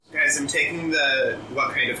guys, I'm taking the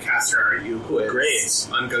 "What kind of caster are you?" quiz. Great.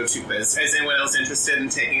 On GoTo Quiz. Is anyone else interested in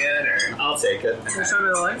taking it? Or I'll take it. Can you send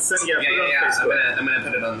me the link? Put it on Facebook. I'm gonna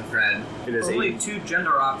put it on the thread. It is Only 2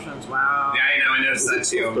 gender options. Wow. Yeah, I noticed that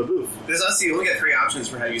too. Boof. There's also, you only get 3 options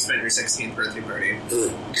for how you spent your 16th birthday party.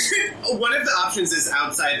 One of the options is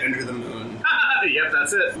outside under the moon. Yep,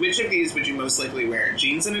 that's it. Which of these would you most likely wear?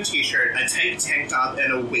 Jeans and a t-shirt, a tight tank top,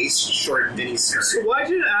 and a waist-short mini skirt. So why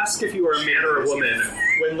did it ask if you were a man or a woman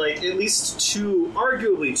when, like, at least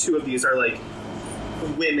arguably two of these are, like,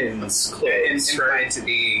 women's clothes, right? Implied to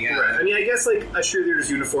be, yeah. Right. I mean, I guess, like, a cheerleader's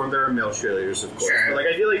uniform, there are male cheerleaders, of course. Sure. But, like,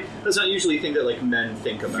 I feel like that's not usually a thing that, like, men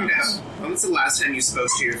think about. No. When was the last time you spoke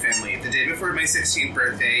to your family? The day before my 16th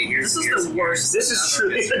birthday. This is the worst. This is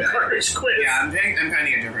truly a garbage quiz. Yeah, I'm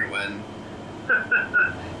finding a different one.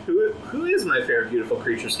 Who is my favorite beautiful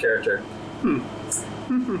creatures character? And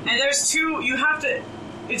there's 2, you have to,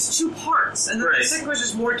 it's 2 parts, and then Right. the second question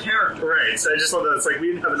is more character. Right, so I just love that it's like we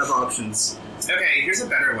didn't have enough options. Okay, here's a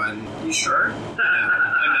better one. You sure?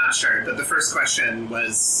 I'm not sure, but the first question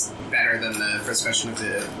was better than the first question of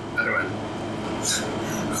the other one.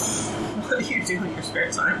 What do you do in your spare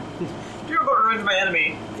time? Do about Revenge of My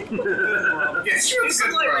Enemy. Yes, Do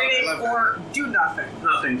something like reading or do nothing.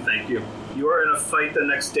 Nothing, thank you. You are in a fight the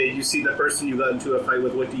next day. You see the person you got into a fight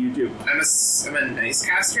with. What do you do? I'm a nice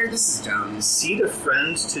caster? This is dumb. Seed a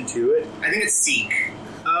friend to do it? I think it's seek.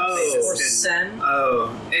 Or send.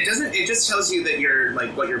 Oh. It doesn't. It just tells you that you're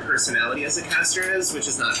like what your personality as a caster is, which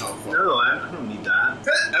is not helpful. No, I don't need that.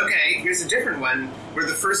 Okay, here's a different one where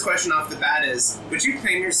the first question off the bat is: would you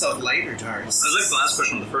claim yourself light or dark? I like the last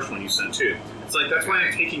question on the first one you sent too. It's like that's why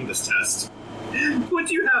I'm taking this test. What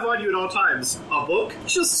do you have on you at all times? A book?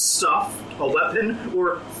 Just stuff? A weapon?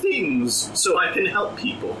 Or things so I can help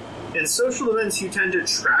people? In social events, you tend to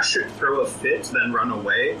trash it, throw a fit, then run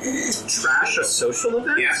away. Trash a social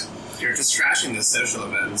event? Yeah, you're just trashing the social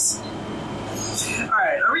events.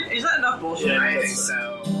 Alright, is that enough bullshit? Yeah, I think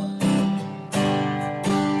so.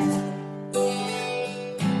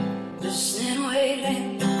 Listening,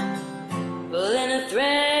 waiting, pulling a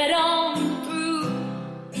thread on through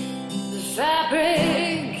the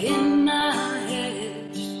fabric in my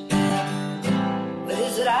head. What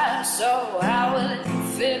is it I sow? How will it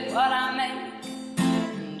fit what I make?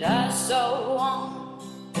 And I so want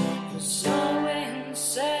for sowing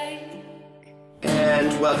sake.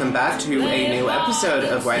 And welcome back to a new episode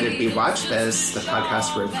of Why Did We Watch This, the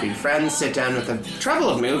podcast where 3 friends sit down with a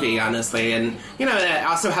troubled movie, honestly, and,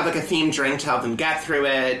 also have like a themed drink to help them get through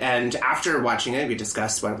it, and after watching it, we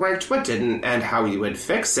discuss what worked, what didn't, and how we would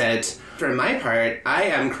fix it. For my part, I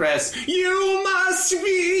am Chris. You must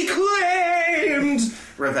be claimed!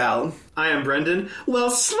 Ravel. I am Brendan.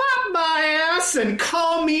 Well, slap my ass and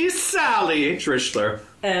call me Sally. Trishler.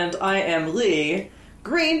 And I am Lee.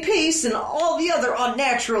 Greenpeace and all the other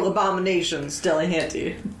unnatural abominations,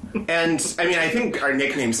 Delahanty. And, I think our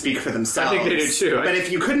nicknames speak for themselves. I think they do, too. But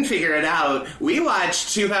if you couldn't figure it out, we watched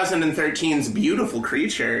 2013's Beautiful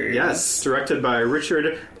Creature. Yes, directed by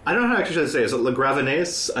Richard... I don't know how to say. Is it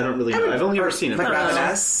LaGravenese? I don't really know. I've only ever seen it.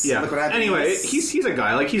 LaGravenese? Yeah. LaGravenese. Anyway, he's a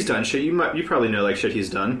guy. Like, he's done shit. You probably know, like, shit he's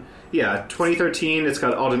done. Yeah, 2013. It's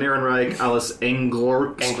got Alden Ehrenreich, Alice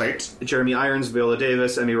Englert, Jeremy Irons, Viola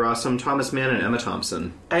Davis, Emmy Rossum, Thomas Mann, and Emma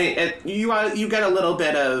Thompson. You get a little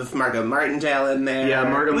bit of Margot Martindale in there. Yeah,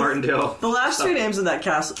 Margot Martindale. The last 2 names in that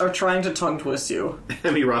cast are trying to tongue twist you.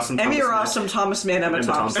 Emmy Rossum, Thomas Mann, Emma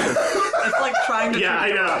Thompson. It's like trying to... Yeah,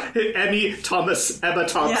 I know. Emmy, Thomas, Emma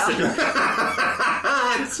Thompson.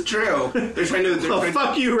 Yeah. It's true. They're trying to...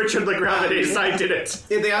 Fuck you, Richard LaGravenese. I did it.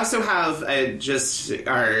 They also have just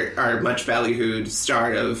our much ballyhooed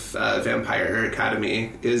star of Vampire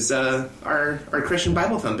Academy is our Christian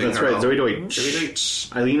Bible thumping. That's right, Zoe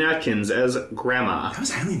Deutsch. Eileen Atkins as Grandma. That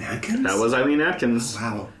was Eileen Atkins? That was Eileen Atkins.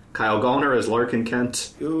 Wow. Kyle Gallner as Larkin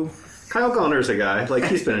Kent. Ooh. Kyle Gallner's a guy. Like,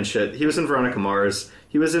 he's been in shit. He was in Veronica Mars.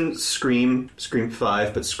 He was in Scream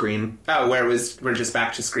 5, but Scream. Oh, we're just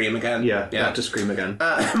back to Scream again? Yeah, back to Scream again.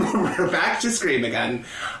 We're back to Scream again.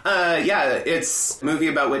 It's a movie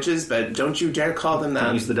about witches, but don't you dare call them that.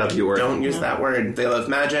 Don't use the W word. Don't use that word. They love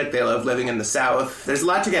magic. They love living in the South. There's a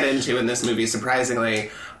lot to get into in this movie,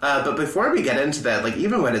 surprisingly. But before we get into that, like,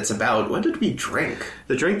 even what it's about, what did we drink?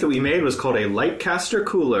 The drink that we made was called a Lightcaster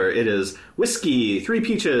Cooler. It is whiskey, 3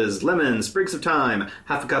 peaches, lemon, sprigs of thyme,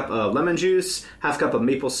 half a cup of lemon juice, half a cup of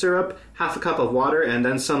maple syrup, half a cup of water, and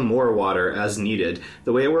then some more water as needed.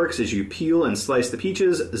 The way it works is you peel and slice the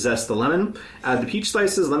peaches, zest the lemon, add the peach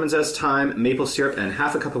slices, lemon zest, thyme, maple syrup, and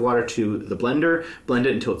half a cup of water to the blender. Blend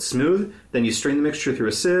it until it's smooth. Then you strain the mixture through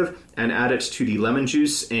a sieve and add it to the lemon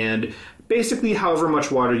juice and... basically however much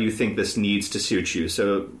water you think this needs to suit you.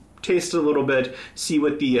 So taste it a little bit, see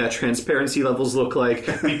what the transparency levels look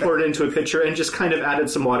like. We poured it into a pitcher and just kind of added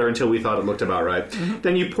some water until we thought it looked about right. Mm-hmm.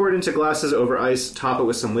 Then you pour it into glasses over ice, top it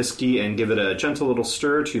with some whiskey, and give it a gentle little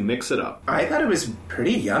stir to mix it up. I thought it was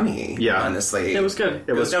pretty yummy, honestly. It was good.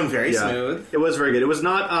 It was done very smooth. It was very good. It was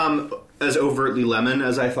not as overtly lemon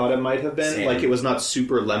as I thought it might have been. Same. Like, it was not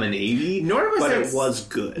super lemonade-y, but it was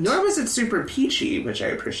good. Nor was it super peachy, which I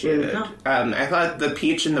appreciated. I thought the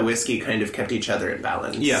peach and the whiskey kind of kept each other in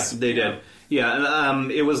balance. Yeah, they did. Yeah,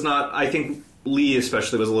 and it was not... I think Lee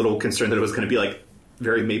especially was a little concerned that it was going to be, like,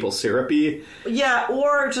 very maple syrupy. Yeah,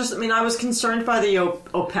 or just... I mean, I was concerned by the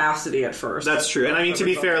opacity at first. That's true. And I mean, to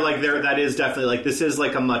be fair, like, that is definitely... Like, this is,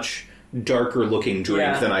 like, a much... darker looking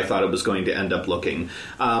drink than I thought it was going to end up looking.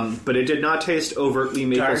 But it did not taste overtly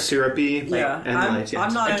maple syrupy.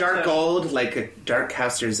 I'm not a dark gold, like a dark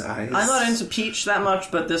caster's eyes. I'm not into peach that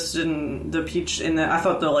much, but this didn't. The peach in I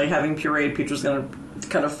thought the having pureed peach was gonna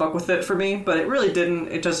kind of fuck with it for me, but it really didn't.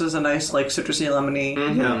 It just is a nice citrusy lemony.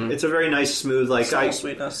 Mm-hmm. Yeah, it's a very nice smooth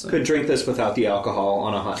sweetness. Could drink this without the alcohol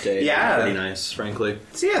on a hot day. Yeah, pretty nice, frankly.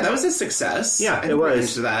 So yeah, that was a success. Yeah, it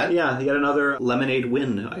was. That. Yeah, yet another lemonade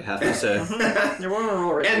win, I have to say. And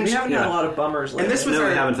we haven't had a lot of bummers lately. And this was we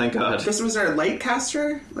haven't, thank God. This was our light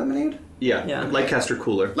caster lemonade? Yeah. Light caster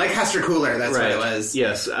cooler. Light caster cooler, that's what it was.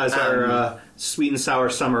 Yes, as our sweet and sour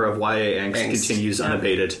summer of YA angst continues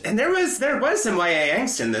unabated. And there was some YA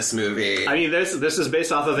angst in this movie. I mean, this is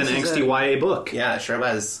based off of an angsty YA book. Yeah, it sure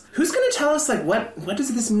was. Who's going to tell us, what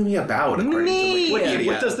is this movie about? Me!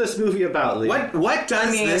 What does this movie about, Lee? What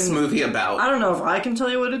does this movie about? I don't know if I can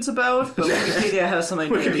tell you what it's about, but Wikipedia has some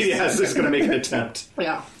ideas. Wikipedia is going to make an attempt.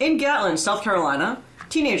 Yeah. In Gatlin, South Carolina,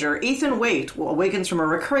 teenager Ethan Waite awakens from a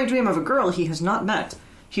recurring dream of a girl he has not met.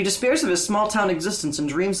 He despairs of his small-town existence and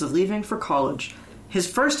dreams of leaving for college. His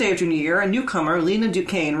first day of junior year, a newcomer, Lena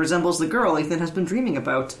Duquesne, resembles the girl Ethan has been dreaming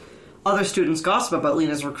about. Other students gossip about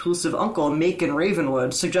Lena's reclusive uncle, Macon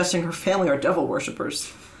Ravenwood, suggesting her family are devil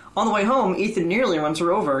worshippers. On the way home, Ethan nearly runs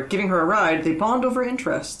her over. Giving her a ride, they bond over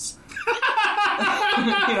interests.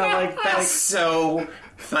 That's so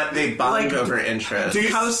fun. They bond over interests.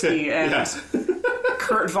 Dukowski and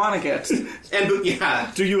Kurt Vonnegut.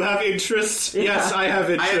 And do you have interests? Yeah. Yes, I have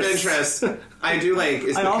interests. I have interests. I do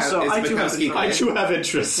I do have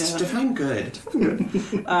interests. Yeah. Define good.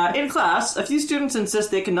 In class, a few students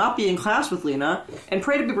insist they cannot be in class with Lena and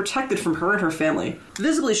pray to be protected from her and her family.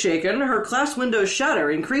 Visibly shaken, her class windows shatter,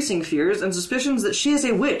 increasing fears and suspicions that she is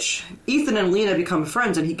a witch. Ethan and Lena become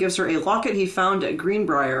friends, and he gives her a locket he found at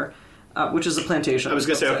Greenbrier, which is a plantation. I was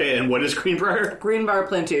going to say, okay, and what is Greenbrier? Greenbrier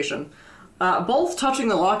Plantation. Both of them touching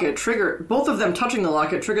the locket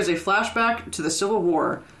triggers a flashback to the Civil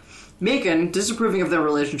War. Macon, disapproving of their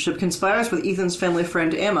relationship, conspires with Ethan's family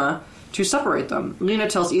friend Emma to separate them. Lena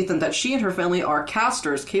tells Ethan that she and her family are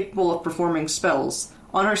casters capable of performing spells.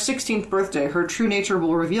 On her 16th birthday, her true nature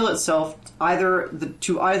will reveal itself either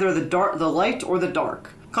the light or the dark.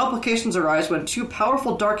 Complications arise when two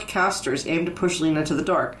powerful dark casters aim to push Lena to the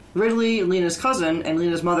dark. Ridley, Lena's cousin, and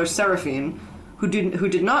Lena's mother, Seraphine, who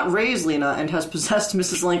did not raise Lena and has possessed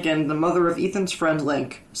Mrs. Lincoln, the mother of Ethan's friend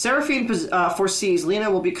Link. Seraphine foresees Lena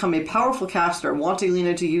will become a powerful caster, wanting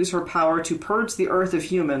Lena to use her power to purge the earth of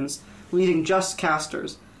humans, leaving just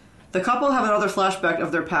casters. The couple have another flashback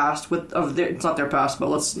of their past, it's not their past, but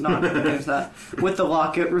let's not get into that, with the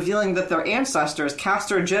locket, revealing that their ancestors,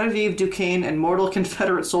 caster Genevieve Duquesne and mortal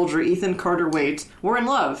Confederate soldier Ethan Carter Waite, were in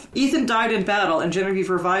love. Ethan died in battle, and Genevieve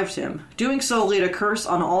revived him. Doing so laid a curse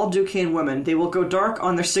on all Duquesne women. They will go dark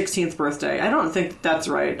on their 16th birthday. I don't think that's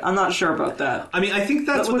right. I'm not sure about that. I mean, I think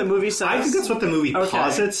that's what the movie says. I think that's what the movie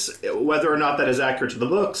posits. Whether or not that is accurate to the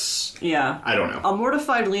books, I don't know. A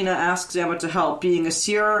mortified Lena asks Emma to help, being a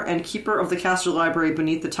seer and keeper of the Caster Library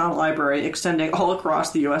beneath the town library, extending all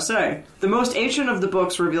across the USA. The most ancient of the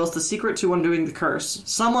books reveals the secret to undoing the curse.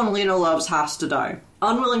 Someone Lena loves has to die.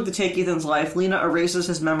 Unwilling to take Ethan's life, Lena erases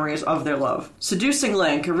his memories of their love. Seducing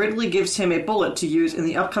Link, Ridley gives him a bullet to use in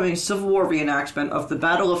the upcoming Civil War reenactment of the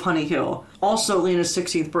Battle of Honey Hill, also Lena's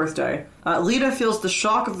 16th birthday. Lena feels the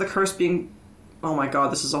shock of the curse being... Oh my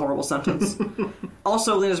god, this is a horrible sentence.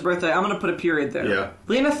 Also, Lena's birthday. I'm going to put a period there. Yeah.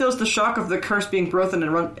 Lena feels the shock of the curse being broken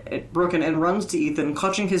and runs to Ethan,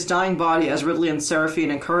 clutching his dying body as Ridley and Seraphine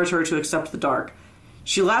encourage her to accept the dark.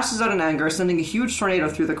 She lashes out in anger, sending a huge tornado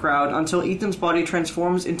through the crowd until Ethan's body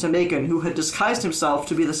transforms into Macon, who had disguised himself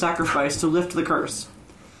to be the sacrifice to lift the curse.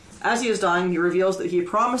 As he is dying, he reveals that he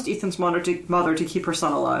promised Ethan's mother to keep her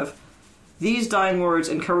son alive. These dying words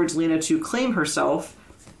encourage Lena to claim herself.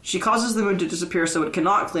 She causes the moon to disappear so it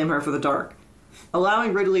cannot claim her for the dark.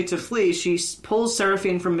 Allowing Ridley to flee, she pulls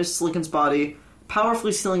Seraphine from Mrs. Lincoln's body,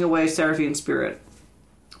 powerfully sealing away Seraphine's spirit.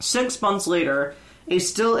 6 months later, a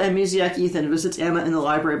still amnesiac Ethan visits Emma in the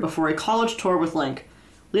library before a college tour with Link.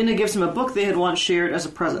 Lena gives him a book they had once shared as a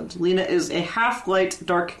present. Lena is a half-light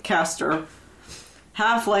dark caster.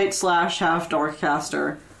 Half-light / half-dark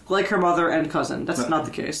caster. Like her mother and cousin. That's not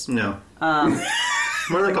the case. No.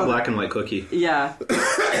 More like a black and white cookie. Yeah.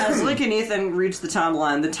 As Link and Ethan reach the town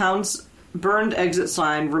line, the town's burned exit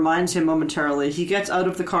sign reminds him momentarily. He gets out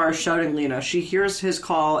of the car shouting Lena. She hears his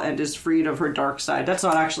call and is freed of her dark side. That's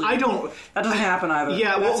not actually... That doesn't happen either.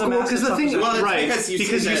 Yeah, well, because the thing... Well, right, because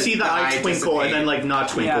you see the eye twinkle dissipate. and then, like, not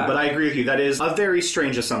twinkle. Yeah. But I agree with you. That is a very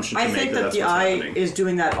strange assumption to I make think that's the what's eye happening. is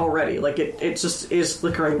doing that already. Like, it just is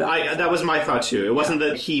flickering that. That was my thought, too. It wasn't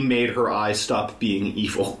that he made her eye stop being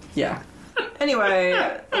evil. Yeah. Anyway,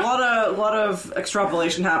 a lot of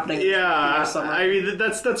extrapolation happening. Yeah, Somewhere. I mean,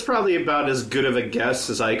 that's probably about as good of a guess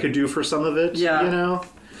as I could do for some of it, Yeah. you know?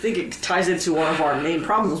 I think it ties into one of our main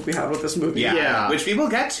problems we have with this movie. Yeah, which we will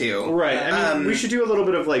get to. Right. I mean, we should do a little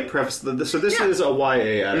bit of like preface. So this is a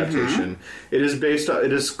YA adaptation. It is based on.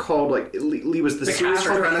 It is called like Lee was the series Castor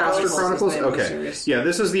called Chronicles. Castor Chronicles. Is the name of the Okay. series. Yeah,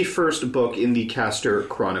 this is the first book in the Castor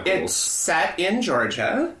Chronicles. It's set in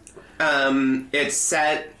Georgia. It's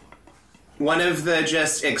set... One of the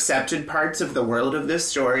just accepted parts of the world of this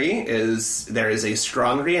story is there is a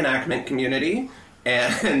strong reenactment community,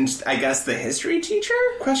 and I guess the history teacher?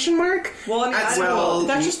 Question mark? Well, I mean,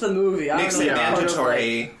 that's just the movie. I makes don't know it if part of,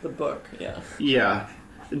 mandatory. like, the book, yeah. Yeah,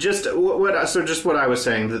 just what I was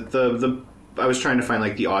saying that the I was trying to find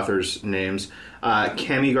like the authors' names.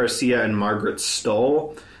 Cami Garcia and Margaret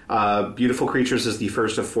Stoll. Beautiful Creatures is the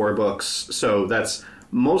first of 4 books, so that's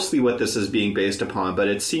mostly what this is being based upon, but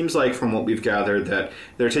it seems like from what we've gathered that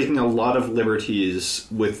they're taking a lot of liberties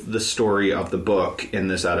with the story of the book in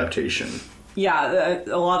this adaptation. Yeah,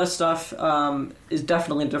 a lot of stuff is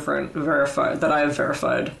definitely different, that I have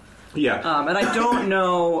verified. Yeah. And I don't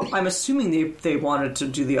know, I'm assuming they wanted to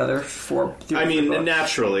do the other 4. I mean, books.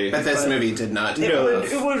 naturally. But this movie did not do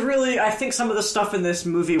It would really, I think some of the stuff in this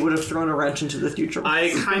movie would have thrown a wrench into the future.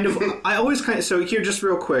 So here, just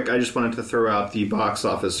real quick, I just wanted to throw out the box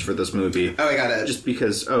office for this movie. Oh, I got it. Just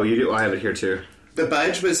because, you do? I have it here too. The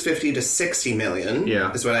budget was 50 to 60 million,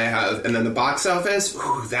 is what I have. And then the box office,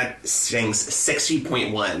 that stings,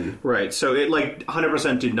 60.1. Right, so it,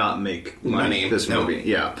 100% did not make money, this movie.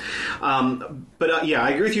 Yeah. But I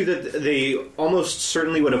agree with you that they almost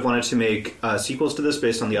certainly would have wanted to make sequels to this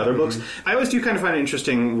based on the other books. I always do kind of find it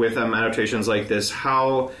interesting with adaptations like this,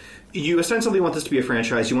 how... You ostensibly want this to be a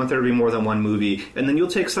franchise, you want there to be more than one movie, and then you'll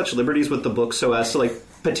take such liberties with the book so as to,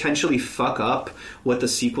 potentially fuck up what the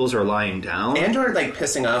sequels are lying down. And or,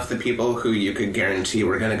 pissing off the people who you could guarantee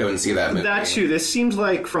were going to go and see that movie. That too. This seems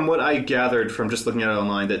like, from what I gathered from just looking at it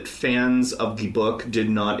online, that fans of the book did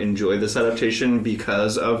not enjoy this adaptation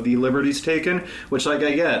because of the liberties taken, which, I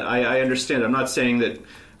get. I understand. I'm not saying that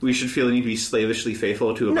we should feel the need to be slavishly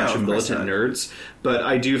faithful to a bunch of militant nerds. But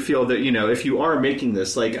I do feel that, if you are making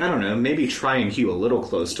this, I don't know, maybe try and hew a little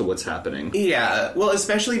close to what's happening. Yeah, well,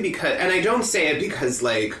 especially because, and I don't say it because,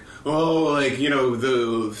 the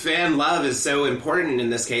fan love is so important in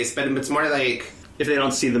this case, but it's more like... If they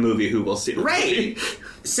don't see the movie, who will see the movie? Right!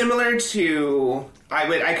 Similar to,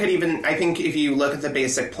 I think if you look at the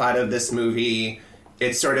basic plot of this movie...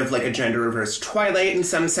 It's sort of like a gender-reversed Twilight in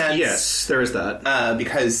some sense. Yes, there is that.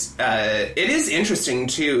 Because it is interesting,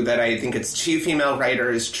 too, that I think it's 2 female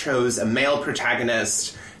writers chose a male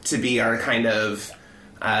protagonist to be our kind of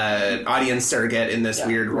audience surrogate in this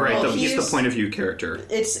weird world. Right, he's the point of view character.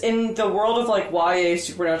 It's in the world of, YA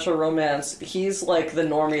supernatural romance, he's, the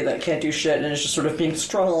normie that can't do shit and is just sort of being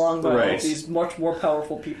strung along by all of these much more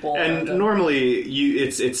powerful people. And normally,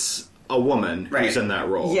 it's a woman who's in that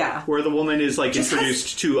role. Yeah. Where the woman is,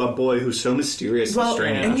 introduced to a boy who's so mysterious and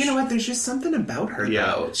strange. And you know what? There's just something about her,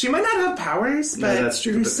 though. She might not have powers, but that's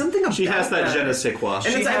true, there's something about her. She has that je ne sais quoi. And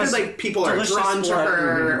it's either, people are drawn to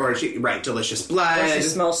her, or delicious blood. Or she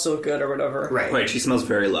smells so good, or whatever. Right, she smells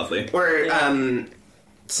very lovely. Or,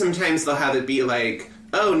 sometimes they'll have it be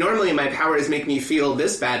oh, normally my powers make me feel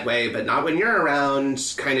this bad way, but not when you're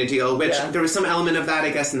around, kind of deal. Which, there was some element of that, I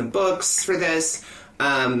guess, in the books for this.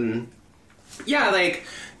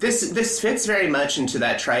 This fits very much into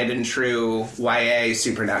that tried and true YA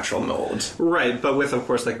supernatural mold. Right, but with, of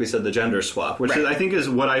course, like we said, the gender swap, which I think is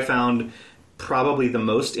what I found probably the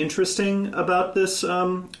most interesting about this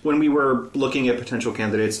when we were looking at potential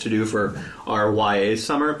candidates to do for our YA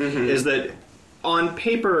summer, is that on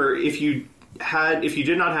paper, if you if you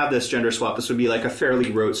did not have this gender swap, this would be like a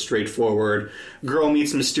fairly rote, straightforward girl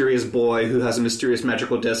meets a mysterious boy who has a mysterious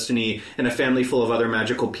magical destiny and a family full of other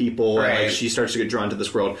magical people, and like she starts to get drawn to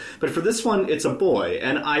this world. But for this one, it's a boy,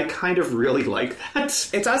 and I kind of really like that.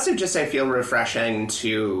 It's also just, I feel, refreshing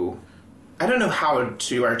to... I don't know how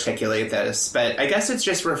to articulate this, but I guess it's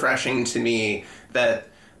just refreshing to me that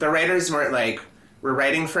the writers weren't like, we're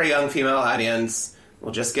writing for a young female audience,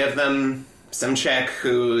 we'll just give them some chick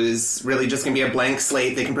who's really just going to be a blank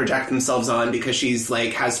slate they can project themselves on because she's,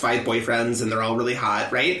 like, has 5 boyfriends and they're all really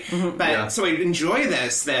hot, right? Mm-hmm. But, so I enjoy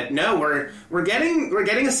this, that, no, we're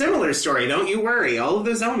getting a similar story, don't you worry. All of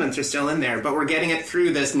those elements are still in there, but we're getting it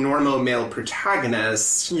through this normal male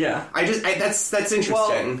protagonist. Yeah. That's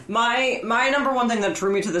interesting. Well, my number one thing that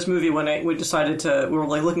drew me to this movie when we decided we were,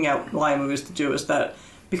 like, looking at YA movies to do is that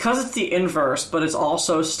because it's the inverse, but it's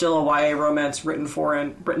also still a YA romance written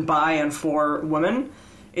by and for women,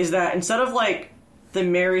 is that instead of, like, the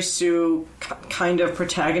Mary Sue kind of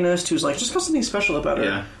protagonist who's, like, just got something special about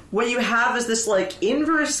her, what you have is this, like,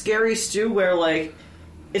 inverse Gary Stu where, like,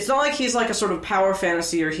 it's not like he's, like, a sort of power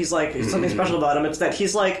fantasy or he's, like, something special about him. It's that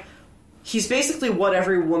he's, like, he's basically what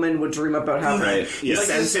every woman would dream about having. Right. He's like,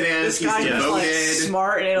 sensitive, this guy he's devoted. Like,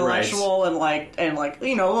 smart and intellectual and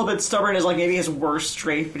you know, a little bit stubborn is like maybe his worst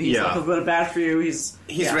trait, but he's like a little bit bad for you. He's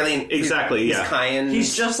really he's kind.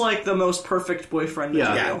 He's just like the most perfect boyfriend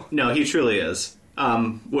material. No, he truly is.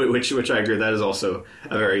 Which I agree, that is also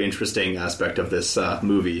a very interesting aspect of this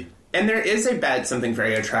movie. And there is, I bet, something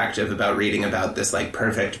very attractive about reading about this, like,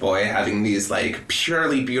 perfect boy having these, like,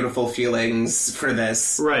 purely beautiful feelings for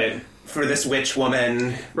this. Right. For this witch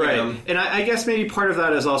woman. Right. You know. And I guess maybe part of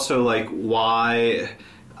that is also, like, why...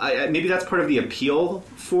 maybe that's part of the appeal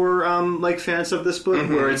for, like, fans of this book,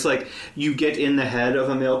 where it's like, you get in the head of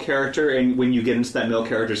a male character, and when you get into that male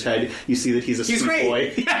character's head, you see that he's a sweet great.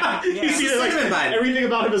 boy. Yeah. You see that, like, Cinnamon everything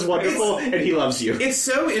about him is wonderful, and he loves you. It's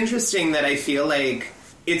so interesting that I feel like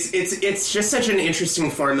it's just such an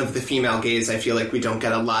interesting form of the female gaze. I feel like we don't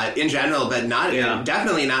get a lot in general, but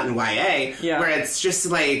definitely not in YA, where it's just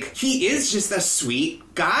like, he is just a sweet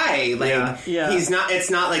guy. Like, he's not,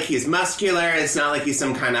 it's not like he's muscular, it's not like he's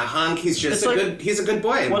some kind of hunk, he's just he's a good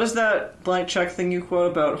boy. What is that blank check thing you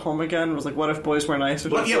quote about Home Again? It was like, what if boys were nice?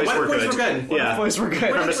 What if boys were good? What if boys were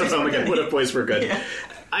good? Premise of Home Again, what if boys were good? Yeah.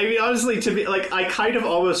 I mean, honestly, to be like, I kind of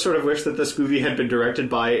almost sort of wish that this movie had been directed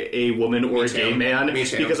by a woman or a gay man. Me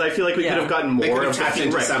too. Because I feel like we could have gotten more of that. You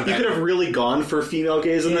could have really gone for female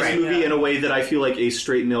gaze in this movie in a way that I feel like a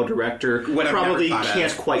straight male director probably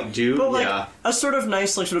can't quite do. But like a sort of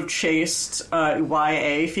nice, like, sort of chaste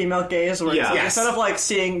YA female gaze, where it's like, instead of like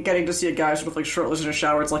getting to see a guy sort of like shirtless in a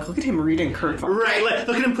shower, it's like, look at him reading Kurt Vonnegut. Right,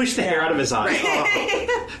 look at him push the hair out of his eyes.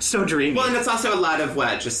 Oh, so dreamy. Well, and it's also a lot of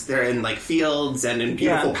just they're in like fields and in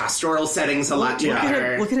beautiful pastoral settings a lot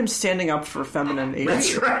together. Look at him standing up for feminine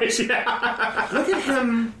agency. That's right, yeah.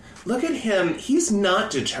 Look at him. He's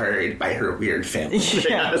not deterred by her weird family.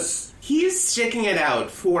 Yes. He's sticking it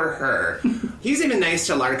out for her. He's even nice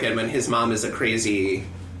to Larkin when his mom is a crazy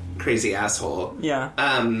asshole. Yeah.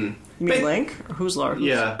 You mean Link? Or who's Larkin?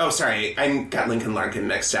 Yeah. Oh, sorry. I got Link and Larkin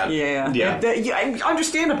mixed up. Yeah.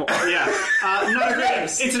 Understandable. Not a great.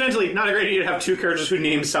 Incidentally, not a great idea to have two characters whose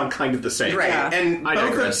names sound kind of the same. Right. Yeah. And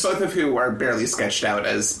both of who are barely sketched out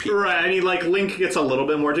as people. Right. I mean, like, Link gets a little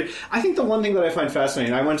bit more. I think the one thing that I find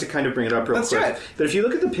fascinating, I wanted to kind of bring it up real quick, that if you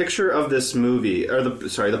look at the picture of this movie, or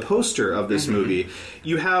the poster of this movie,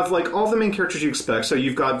 you have, like, all the main characters you expect. So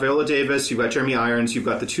you've got Viola Davis, you've got Jeremy Irons, you've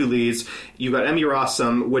got the two leads, you've got Emmy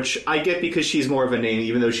Rossum, which I get because she's more of a name,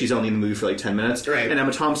 even though she's only in the movie for like 10 minutes, and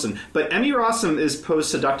Emma Thompson. But Emmy Rossum is posed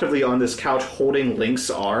seductively on this couch holding Link's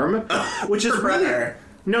arm, which is her brother.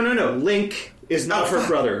 No. Link is not her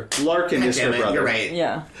brother. Larkin is her brother. You're right.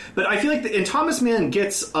 Yeah. But I feel like and Thomas Mann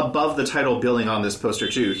gets above the title billing on this poster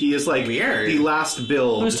too. He is like the last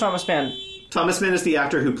build. Who's Thomas Mann? Thomas Mann is the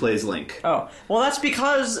actor who plays Link. Oh. Well, that's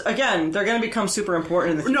because, again, they're going to become super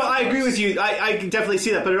important in the future. No, I agree with you. I definitely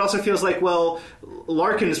see that, but it also feels like, well,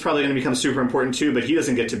 Larkin is probably going to become super important too, but he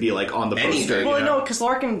doesn't get to be, like, on the poster. Well, no, because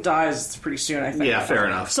Larkin dies pretty soon, I think. Yeah, fair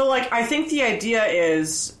enough. So, like, I think the idea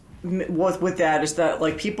is... with that is that,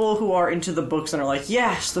 like, people who are into the books and are like,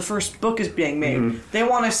 yes, the first book is being made, they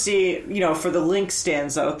want to see, you know, for the Link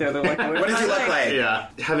stands out there, they're like, what does he look like? Yeah.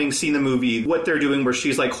 Having seen the movie, what they're doing where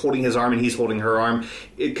she's, like, holding his arm and he's holding her arm,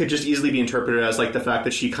 it could just easily be interpreted as, like, the fact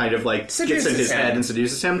that she kind of, like, gets in his head and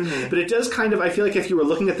seduces him. But it does kind of, I feel like if you were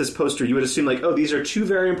looking at this poster, you would assume, like, oh, these are two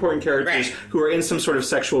very important characters who are in some sort of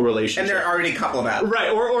sexual relationship. And they're already coupled up.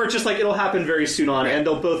 Right, or just, like, it'll happen very soon on, and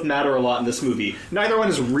they'll both matter a lot in this movie. Neither one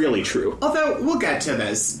is really entirely true. Although, we'll get to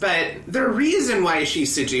this, but the reason why she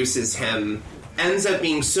seduces him ends up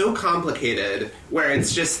being so complicated, where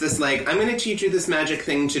it's just this, like, I'm going to teach you this magic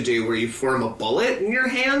thing to do where you form a bullet in your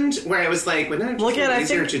hand, where I was like, wouldn't it just be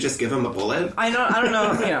easier to just give him a bullet? I don't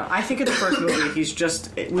know, I think in the first movie,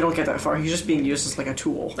 we don't get that far. He's just being used as, like, a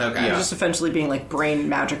tool. Okay. He's just essentially being, like, brain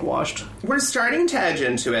magic washed. We're starting to edge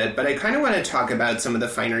into it, but I kind of want to talk about some of the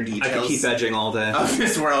finer details. I could keep edging all day. Of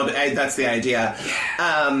this world. That's the idea.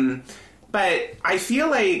 But I feel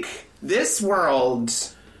like this world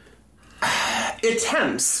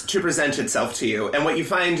attempts to present itself to you, and what you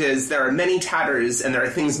find is there are many tatters and there are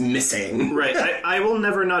things missing. Right. I will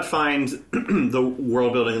never not find the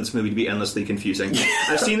world building in this movie to be endlessly confusing.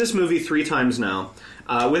 I've seen this movie 3 times now.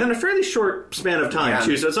 Within a fairly short span of time,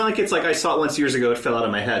 too. So it's not like it's like I saw it once years ago, it fell out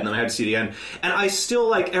of my head, and then I had to see it again. And I still,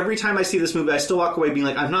 like, every time I see this movie, I still walk away being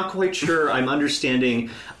like, I'm not quite sure I'm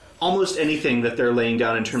understanding almost anything that they're laying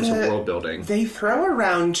down in terms of world building. They throw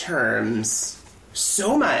around terms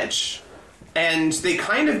so much, and they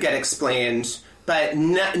kind of get explained, but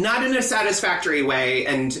not in a satisfactory way.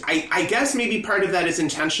 And I guess maybe part of that is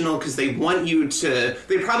intentional because they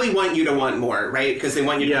probably want you to want more, right? Because they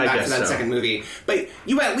want you to come back for that second movie. But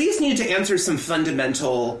you at least need to answer some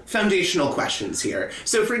foundational questions here.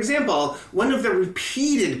 So, for example, one of the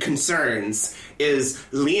repeated concerns is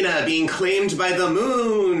Lena being claimed by the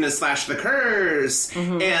moon / the curse,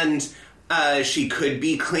 and she could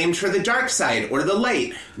be claimed for the dark side or the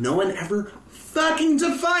light. No one ever fucking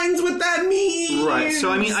defines what that means. Right. So,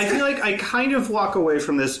 I mean, I feel like I kind of walk away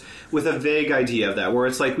from this with a vague idea of that, where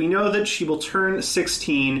it's like, we know that she will turn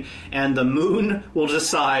 16 and the moon will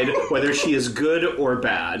decide whether she is good or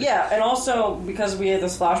bad. Yeah, and also, because we had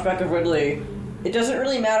this flashback of Ridley, it doesn't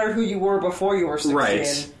really matter who you were before you were 16.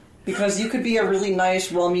 Right. Because you could be a really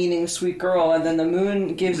nice, well-meaning, sweet girl, and then the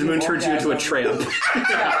moon gives you... The moon turns you into a tramp.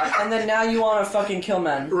 Yeah, and then now you want to fucking kill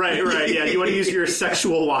men. Right, yeah. You want to use your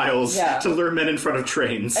sexual wiles to lure men in front of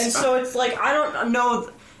trains. And so it's like, I don't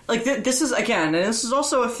know... Like, this is, again, and this is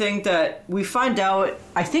also a thing that we find out,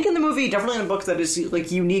 I think in the movie, definitely in the book, that is,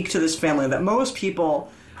 like, unique to this family, that most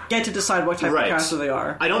people get to decide what type of caster they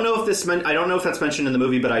are. I don't know if that's mentioned in the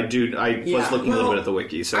movie, but I was looking a little bit at the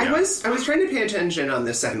wiki. So I was trying to pay attention on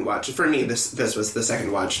this second watch. For me, this was the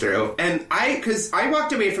second watch through, and because I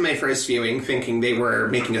walked away from my first viewing thinking they were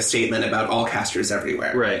making a statement about all casters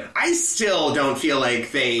everywhere. Right. I still don't feel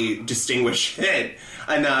like they distinguish it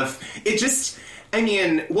enough. It just. I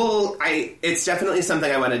mean, it's definitely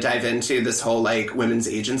something I want to dive into, this whole, like, women's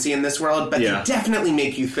agency in this world, but they definitely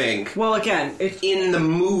make you think. Well, again, in the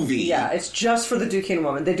movie. Yeah, it's just for the Duquesne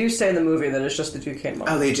woman. They do say in the movie that it's just the Duquesne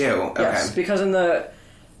woman. Oh, they do? Okay. Yes, because in the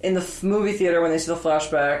movie theater, when they see the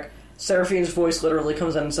flashback, Seraphine's voice literally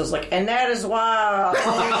comes in and says, like, and that is why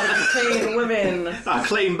all the Duquesne women...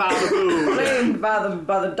 claimed by the moon. Claimed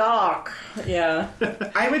by the dark. Yeah.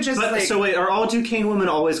 I would just, So wait, are all Duquesne women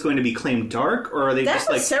always going to be claimed dark, or are they That's just,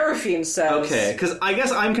 like... That's what Seraphine says. Okay, because I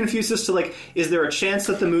guess I'm confused as to, like, is there a chance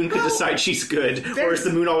that the moon could decide she's good, or is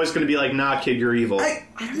the moon always going to be like, nah, kid, you're evil?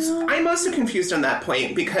 I'm also confused on that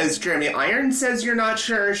point, because Jeremy Irons says you're not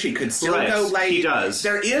sure, she could still go light. He does.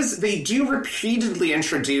 They do repeatedly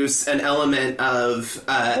introduce an element of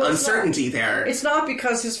uncertainty there. It's not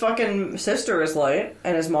because his fucking sister is light,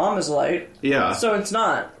 and his mom is light. Yeah. So it's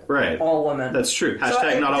not all women. That's true.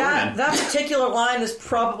 Hashtag not all women. That particular line is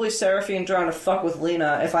probably Seraphine trying to fuck with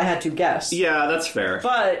Lena, if I had to guess. Yeah, that's fair.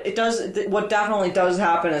 But it does. What definitely does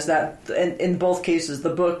happen is that, in both cases,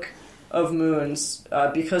 the Book of Moons,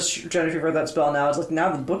 because Jennifer read that spell now, it's like,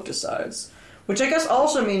 now the book decides. Which I guess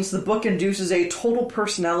also means the book induces a total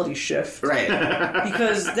personality shift. Right.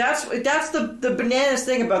 Because that's the bananas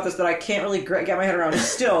thing about this that I can't really get my head around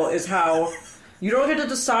still, is how you don't get to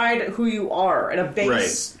decide who you are at a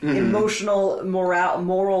base emotional,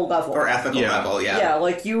 moral level. Or ethical level, Yeah,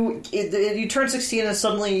 like you turn 16 and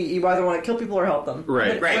suddenly you either want to kill people or help them.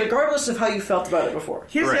 Right. Regardless of how you felt about it before.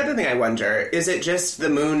 Here's the other thing I wonder. Is it just the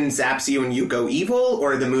moon zaps you and you go evil,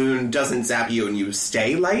 or the moon doesn't zap you and you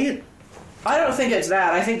stay light? I don't think it's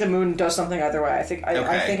that. I think the moon does something either way. I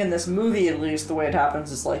think in this movie, at least, the way it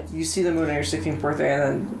happens is like you see the moon on your 16th birthday,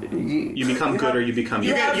 and then you become good or you become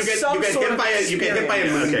evil. You get hit by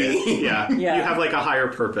a moonbeam. Yeah. You have like a higher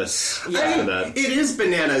purpose after that. It is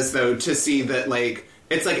bananas though to see that, like,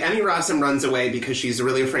 it's like Emmy Rossum runs away because she's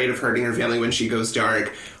really afraid of hurting her family when she goes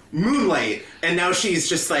dark. Moonlight, and now she's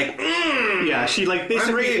just like, Yeah, she like I'm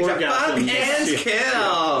basically ready to fuck orgasms. and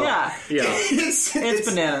kill. Yeah. Yeah. It's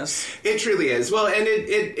bananas. It truly is. Well, and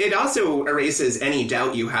it also erases any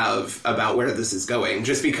doubt you have about where this is going,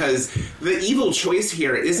 just because the evil choice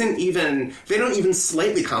here isn't even, they don't even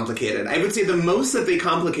slightly complicate it. I would say the most that they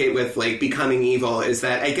complicate with, like, becoming evil is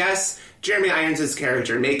that, I guess, Jeremy Irons'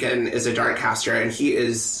 character, Macon, is a dark caster, and he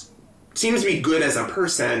seems to be good as a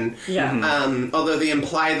person. Yeah. Although they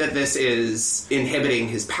imply that this is inhibiting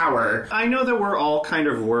his power. I know that we're all kind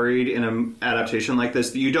of worried in an adaptation like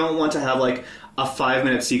this that you don't want to have like a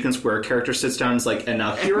 5-minute sequence where a character sits down and is like, and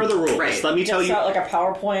now here are the rules. Right. Let me tell It's you. not like a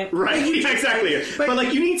PowerPoint. Right, exactly. But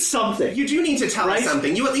like, you need something. You do need to tell us Right?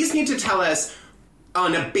 something. You at least need to tell us,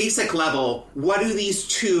 on a basic level, what do these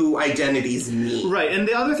two identities mean? Right, and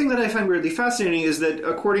the other thing that I find weirdly fascinating is that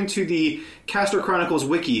according to the Caster Chronicles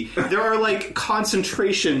wiki, there are like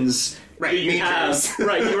concentrations Right, that you majors. have.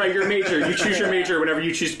 Right, your major. You choose your major whenever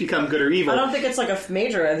you choose to become good or evil. I don't think it's like a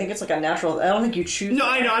major. I think it's like a natural. I don't think you choose. No,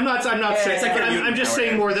 I know. I'm not saying. it's like but their I'm just mutant saying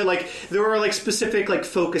power. more that like there are like specific like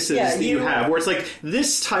focuses Yeah, that you have where it's like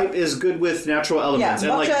this type is good with natural Yeah, elements, much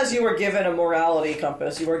and like as you were given a morality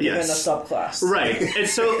compass, you were given Yes. a subclass. right. And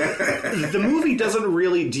so the movie doesn't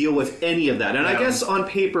really deal with any of that. And I No. guess on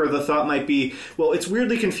paper the thought might be, well, it's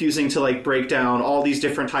weirdly confusing to like break down all these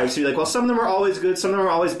different types and be like, well, some of them are always good, some of them are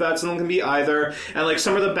always bad, some of them can be either, and like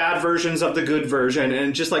some are the bad versions of the good version.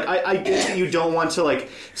 And just like I get that you don't want to like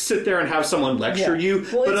sit there and have someone lecture Yeah. you,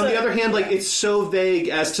 Well, but it's on the a- other hand, like it's so vague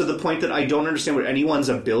as to the point that I don't understand what anyone's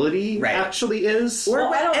ability Right. actually is. Or Well, I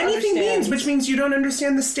what don't anything understand- means, which means you don't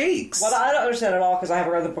understand the stakes. What I don't understand at all, because I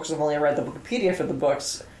haven't read the books, I've only read the Wikipedia for the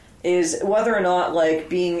books, is whether or not like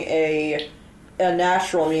being a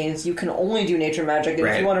natural means you can only do nature magic, and if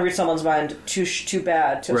Right. you want to read someone's mind, too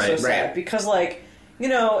bad, so Right, sad. right. Because like, you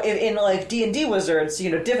know, in like D&D wizards, you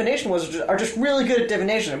know, divination wizards are just really good at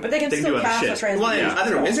divination, but they can They can still do other cast shit. a transmutation Well, and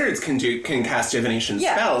spell. other wizards can cast divination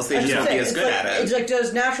spells. They that's just the won't be thing. as It's good like, at it. It's like,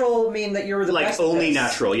 does natural mean that you're the Like best at only this?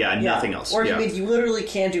 natural, yeah, Yeah. nothing else. Or yeah. you literally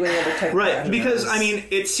can't do any other type of Right, magic. because I mean,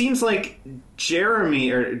 it seems like not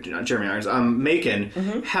Jeremy Irons, Macon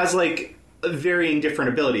Mm-hmm. has like varying different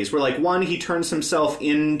abilities. Where like one, he turns himself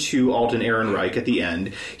into Alden Ehrenreich at the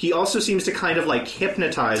end. He also seems to kind of like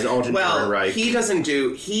hypnotize Alden Well, Ehrenreich. he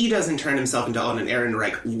doesn't turn himself into Alden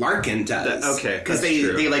Ehrenreich. Larkin does. Okay, because that's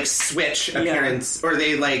true. they like switch appearance, or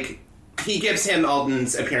they like he gives him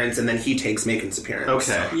Alden's appearance, and then he takes Macon's appearance.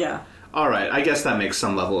 Okay. Yeah. All right, I guess that makes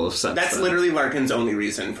some level of sense. That's then. literally Larkin's only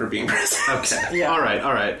reason for being present. Okay. Yeah. All right.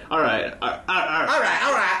 All right.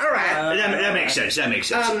 That makes sense. That makes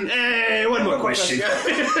sense. One more question.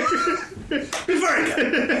 Before I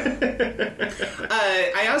go,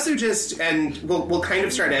 I also and we'll kind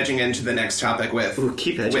of start edging into the next topic with. Ooh,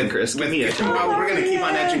 keep edging, Chris. Give me edging. Well, we're going to keep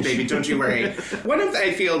on edging, baby. Don't you worry. One of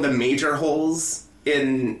I feel the major holes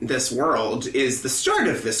in this world is the start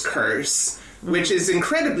of this curse, which is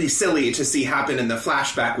incredibly silly to see happen in the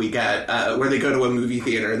flashback we get, where they go to a movie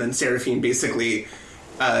theater, and then Seraphine basically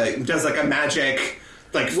does like a magic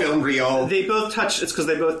film reel. They both touch. It's because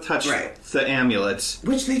they both touch Right. the amulet.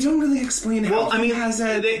 Which they don't really explain how Well, I he mean, has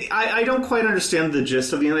a... I don't quite understand the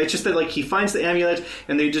gist of the amulet. It's just that, like, he finds the amulet,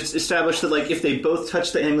 and they just establish that, like, if they both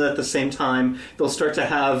touch the amulet at the same time, they'll start to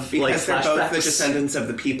have, like, because they're flashbacks. both the descendants of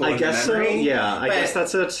the people I in guess the memory. so. Yeah, I But guess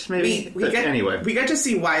that's it. Maybe. But anyway, we get to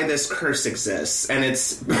see why this curse exists, and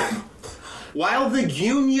it's while the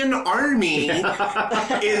Union Army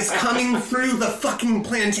is coming through the fucking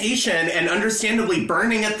plantation and understandably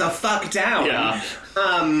burning it the fuck down. Yeah.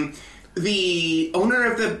 The owner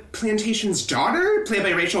of the plantation's daughter, played by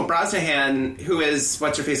Rachel Brosnahan, who is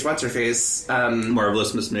what's her face.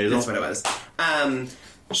 Marvelous Miss Maisel. That's what it was.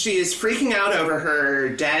 She is freaking out over her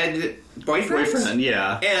dead boyfriend.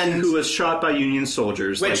 Yeah, And- who was shot by Union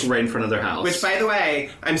soldiers, Which- like right in front of their house. Which, by the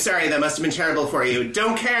way, I'm sorry, that must have been terrible for you.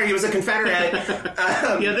 Don't care, he was a Confederate.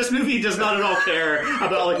 yeah, this movie does not at all care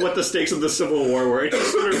about like what the stakes of the Civil War were. It's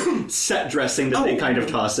just sort of set dressing that they kind of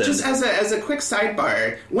toss in. Just as a quick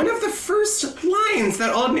sidebar, one of the first lines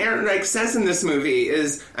that Alden Ehrenreich says in this movie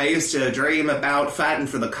is, "I used to dream about fighting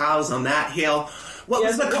for the cause on that hill." What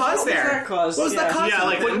was the cause what was there? that cause? What was the Yeah. cause? yeah, of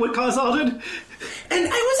like it? what caused Alden? And I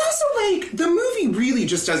was also like, the movie really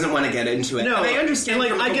just doesn't want to get into it. No, and I understand. And,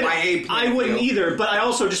 like, from I the get YA it. point I of wouldn't view. either, but I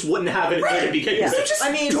also just wouldn't have it Right. because Yeah. So just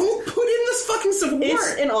I mean- don't put in this fucking Civil War.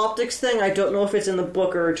 It's an optics thing. I don't know if it's in the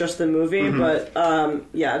book or just the movie, Mm-hmm. but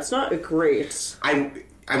yeah, it's not great.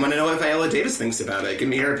 I want to know what Viola Davis thinks about it. Give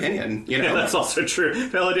me your opinion. You know, Yeah, that's also true.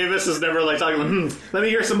 Viola Davis is never like talking. Let me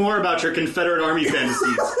hear some more about your Confederate Army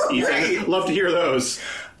fantasies. Ethan. Right. Love to hear those.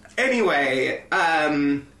 Anyway,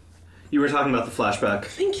 You were talking about the flashback.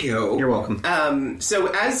 Thank you. You're welcome. So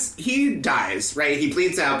as he dies, right, he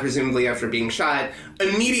bleeds out, presumably after being shot.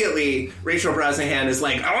 Immediately, Rachel Brosnahan is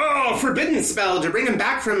like, oh, forbidden spell to bring him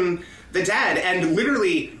back from the dead. And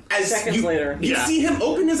literally, as Seconds later. you see him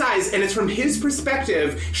open his eyes, and it's from his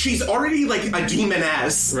perspective, she's already like a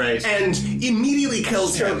demoness. Right. And immediately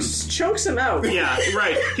kills him. Chokes him out. Yeah,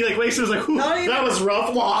 right. He like wakes up and is like, "Ooh, Not even- that was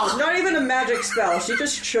rough." Not even a magic spell. She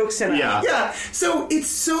just chokes him out. Yeah, so it's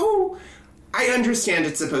so... I understand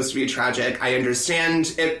it's supposed to be tragic. I understand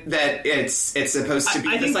that it's supposed to be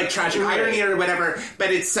I this think- like tragic irony or whatever,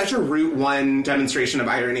 but it's such a Route One demonstration of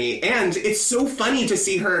irony, and it's so funny to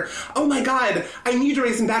see her. Oh my God, I need to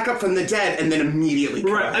raise him back up from the dead, and then immediately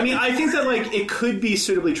kill Right. him. I mean, I think that like it could be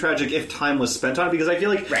suitably tragic if time was spent on it, because I feel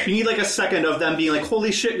like Right. you need like a second of them being like,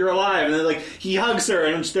 "Holy shit, you're alive!" and then like he hugs her,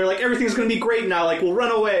 and they're like, "Everything's going to be great now. Like we'll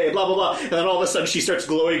run away." Blah blah blah. And then all of a sudden she starts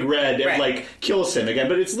glowing red and Right. like kills him again.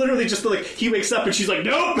 But it's literally just like he wakes up and she's like,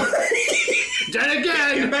 "Nope, dead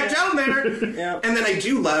again." Get back down there. Yeah. And then I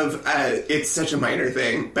do love, it's such a minor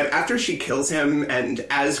thing, but after she kills him, and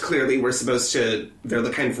as clearly we're supposed to, they're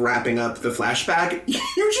kind of wrapping up the flashback,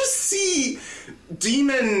 you just see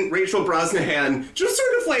demon Rachel Brosnahan just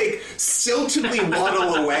sort of like stiltedly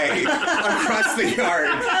waddle away across the yard.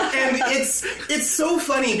 And it's so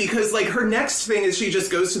funny because like her next thing is she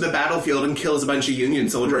just goes to the battlefield and kills a bunch of Union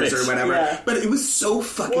soldiers Right. or whatever. Yeah. But it was so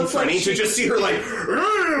fucking Well, it's like funny to she- just see her like...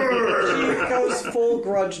 She goes full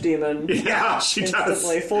grudge demon. Yeah, she does.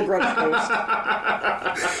 Instantly, full grudge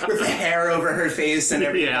post. with the hair over her face and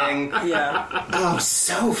everything. Yeah. Oh,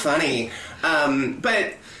 so funny.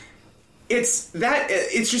 But it's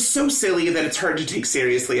just so silly that it's hard to take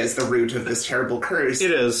seriously as the root of this terrible curse.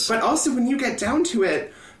 It is. But also, when you get down to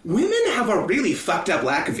it, women have a really fucked up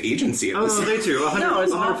lack of agency. Oh, they do. No,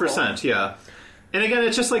 it's 100%. Yeah. And again,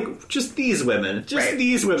 it's just these women. Right.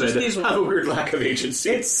 These women Just these have a weird lack of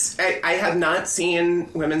agency. I have not seen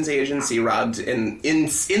women's agency robbed in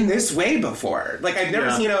this way before. Like, I've never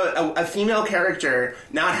Yeah. seen a female character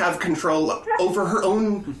not have control over her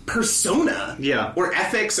own persona. Yeah. Or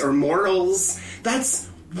ethics or morals. That's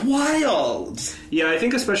wild. Yeah, I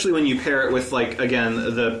think especially when you pair it with, like, again,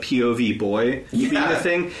 the POV boy being Yeah. the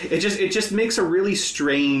thing, it just makes a really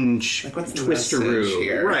strange Like, what's the twisteroo. message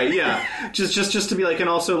here? Right, yeah. just to be like, and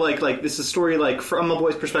also like this is a story like from a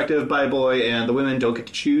boy's perspective by a boy, and the women don't get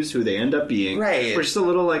to choose who they end up being. Right. We're just a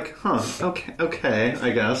little like, okay,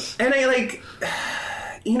 I guess. And I like...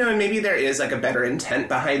 You know, and maybe there is, like, a better intent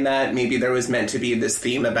behind that. Maybe there was meant to be this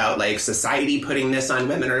theme about, like, society putting this on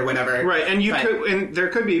women or whatever. Right, and there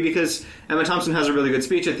could be, because Emma Thompson has a really good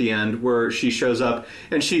speech at the end where she shows up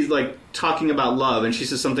and she's like talking about love, and she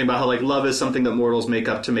says something about how like love is something that mortals make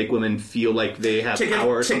up to make women feel like they have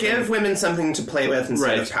power. Or To give women something to play with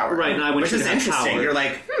instead of power. Right, and I want which you is to have interesting. power. You're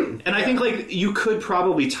like, And I think, like, you could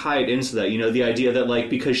probably tie it into that, you know, the idea that, like,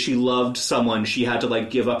 because she loved someone, she had to,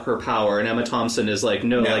 like, give up her power, and Emma Thompson is like,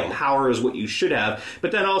 no, like, power is what you should have.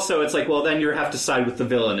 But then also, it's like, well, then you have to side with the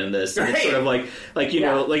villain in this. And it's sort of like, you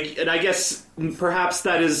know, like, and I guess perhaps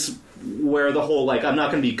that is where the whole, like, I'm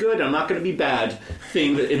not going to be good, I'm not going to be bad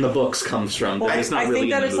thing that in the books comes from. Well, That is not I really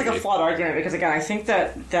think that in it's the like a movie. flawed argument because, again, I think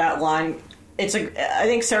that line... I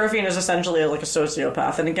think Seraphine is essentially like a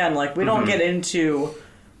sociopath. And again, like, we don't get into...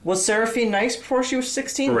 Was Seraphine nice before she was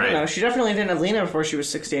 16? Right. No, she definitely didn't have Lena before she was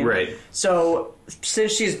 16. Right. So,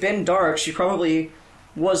 since she's been dark, she probably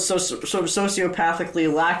was sort of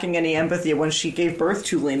sociopathically lacking any empathy when she gave birth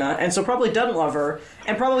to Lena, and so probably doesn't love her,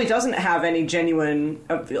 and probably doesn't have any genuine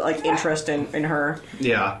like interest in her.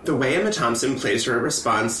 Yeah. the way Emma Thompson plays her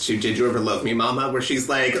response to "Did you ever love me, Mama?" where she's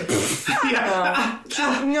like, Yeah.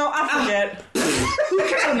 I forget.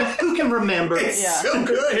 Who can remember? "It's Yeah. so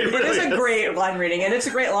good." It It really is a great line reading, and it's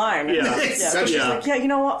a great line. Yeah. It's Yeah. such She's Yeah. like, yeah, you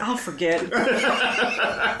know what? I'll forget.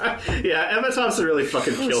 Yeah, Emma Thompson really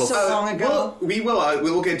fucking kills. so long ago. we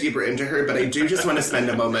will get deeper into her, but I do just want to spend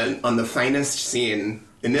a moment on the finest scene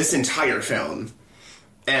in this entire film,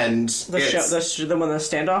 and The it's one, the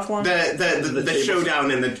standoff one. the table-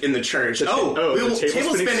 showdown in the church. the table Table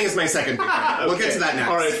spinning- spinning is my second favorite. We'll get to that next.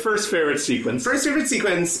 All right, first favorite sequence. First favorite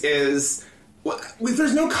sequence is... Well,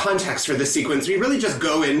 there's no context for this sequence. We really just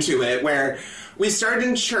go into it, where we start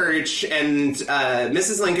in church, and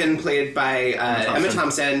Mrs. Lincoln, played by Emma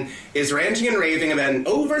Thompson, is ranting and raving, and then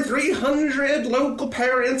over 300 local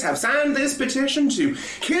parents have signed this petition to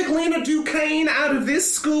kick Lena Duquesne out of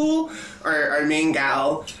this school. Our main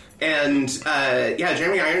gal And,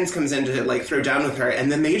 Jeremy Irons comes in to, like, throw down with her,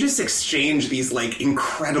 and then they just exchange these, like,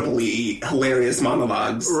 incredibly hilarious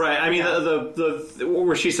monologues. Right. I mean, the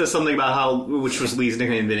where she says something about how, which was Lee's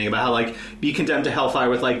nickname in the beginning, about how, like, be condemned to hellfire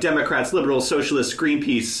with, like, Democrats, liberals, socialists,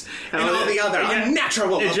 Greenpeace, and all the other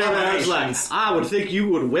unnatural abominations. I would think you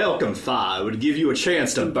would welcome fire. Would give you a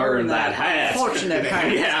chance to burn that hat. Fortunate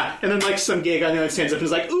hat. Yeah. And then, like, some gay guy on the other stands up and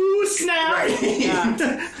is like, ooh, snap! Right.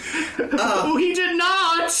 Yeah. Oh, he did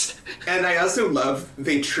not! And I also love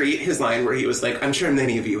they treat his line where he was like, I'm sure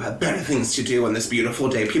many of you have better things to do on this beautiful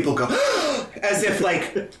day. People go, as if,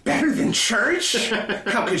 like, better than church?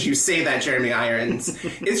 How could you say that, Jeremy Irons?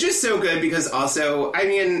 It's just so good because also, I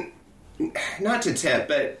mean, not to tip,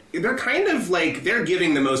 but they're kind of, like, they're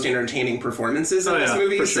giving the most entertaining performances in this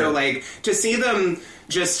movie. For sure. So, like, to see them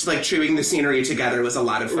just, like, chewing the scenery together was a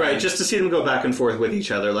lot of fun. Right, just to see them go back and forth with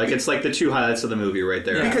each other. Like, it's like the two highlights of the movie right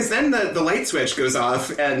there. Yeah. Because then the light switch goes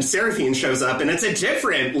off and Seraphine shows up and it's a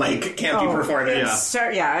different, like, campy performance.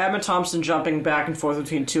 Emma Thompson jumping back and forth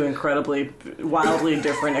between two incredibly, wildly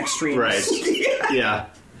different extremes. Right. Yeah.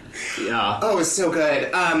 Yeah. Oh, it's so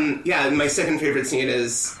good. My second favorite scene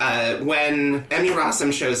is when Emmy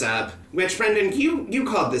Rossum shows up, which, Brendan, you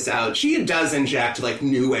called this out. She does inject, like,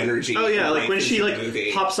 new energy. Oh, yeah, like, when she, like,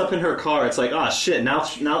 pops up in her car, it's like, oh, shit, now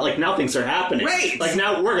things are happening. Right. Like,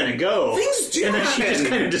 now we're gonna go. Things do And then happen. she just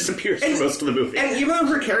kind of disappears for most of the movie. And even though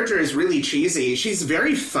her character is really cheesy, she's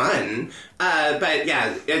very fun. But,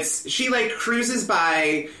 yeah, she, like, cruises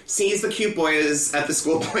by, sees the cute boys at the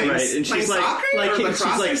school playing, right, and she's like, soccer or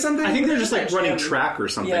lacrosse or something? I think they're just, like, running track or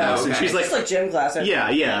something else. okay. And she's like, it's like gym class. yeah,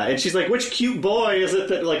 and she's like, which cute boy is it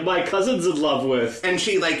that, like, my cousin's in love with? And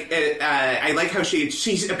she, like, I like how she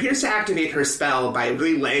appears to activate her spell by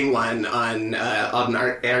relaying one on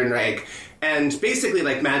Ehrenreich, and basically,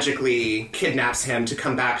 like, magically kidnaps him to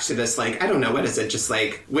come back to this, like, I don't know, what is it, just,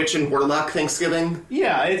 like, witch and warlock Thanksgiving?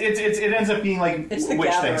 Yeah, it ends up being, like, It's the witch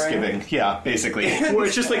gathering. Thanksgiving. Yeah, basically. Where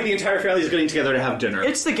it's just, like, the entire family is getting together to have dinner.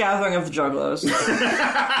 It's the gathering of the Juggalos.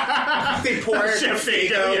 They pour Chef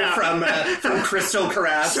Faygo yeah. from Crystal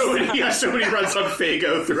Caress. So many runs on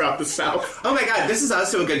Faygo throughout the South. Oh my god, this is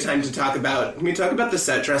also a good time to talk about... Can we talk about the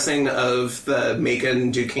set dressing of the Macon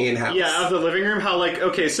Duquesne house? Yeah, of the living room. How, like,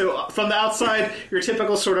 okay, so from the outside, your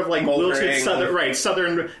typical sort of, like, wilted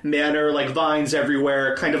southern manor, like, vines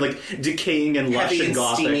everywhere, kind of, like, decaying and lush heavy and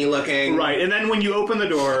gothic. steamy looking. Right, and then when you open the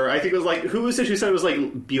door, I think it was, like, who was it who said it was, like,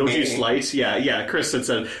 Beetlejuice Light? Yeah, Chris had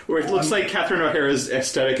said, where it looks like Catherine O'Hara's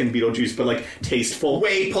aesthetic in Beetlejuice, but, like, tasteful.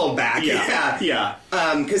 Way pulled back. Yeah.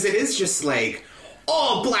 Because it is just, like...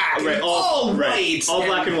 all black, right, all white. All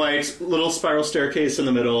black and white, little spiral staircase in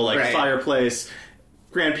the middle, like fireplace,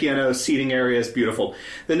 grand piano, seating areas, beautiful.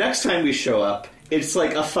 The next time we show up, it's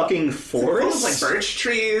like a fucking forest. It's like birch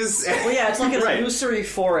trees. Well, yeah, it's like an illusory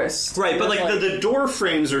forest. Right, but like the door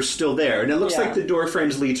frames are still there, and it looks like the door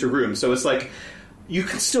frames lead to rooms, so it's like, you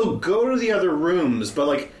can still go to the other rooms, but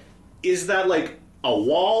like, is that like a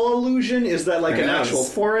wall illusion? Is that like an actual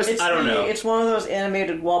forest? I don't know. It's one of those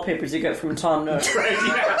animated wallpapers you get from Tom Nook. Right,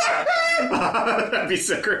 yeah. That'd be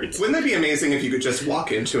so great. Wouldn't that be amazing if you could just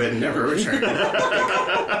walk into it and never return?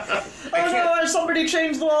 Oh no, somebody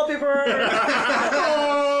changed the wallpaper!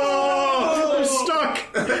 Oh, I'm stuck!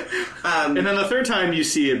 And then the third time you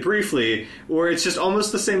see it briefly, where it's just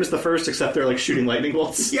almost the same as the first, except they're like shooting lightning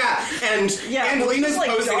bolts. Yeah, and Lena's like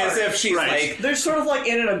posing dark. as if she's like... They're sort of like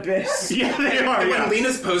in an abyss. Yeah, they are, When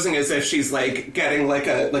Lena's posing as if she's like getting like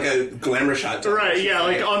a glamour shot. Right, yeah,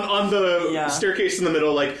 like on the staircase in the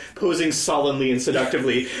middle, like posing solemnly and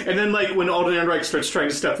seductively. And then like when Alden Ehrenreich starts trying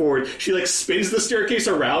to step forward, she like spins the staircase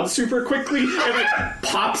around super quickly and like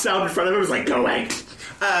pops out in front of him and is like, go away.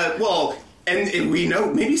 And we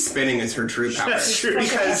know maybe spinning is her true power. That's true.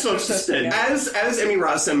 Because as Emmy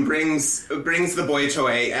Rossum brings the boy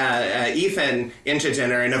toy Ethan into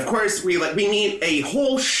dinner, and of course we meet a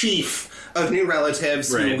whole sheaf of new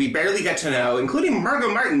relatives who we barely get to know, including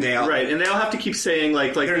Margot Martindale. Right, and they all have to keep saying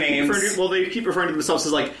like their names. They keep referring to themselves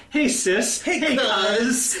as like, "Hey sis," "Hey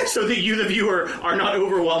cuz," so that you, the viewer, are not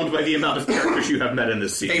overwhelmed by the amount of characters you have met in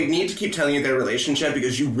this scene. They need to keep telling you their relationship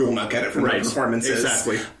because you will not get it from their performances.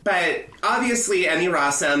 Exactly. But obviously, Emmy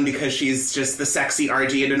Rossum, because she's just the sexy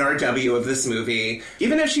RD and an RW of this movie,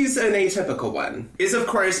 even if she's an atypical one, is of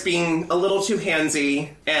course being a little too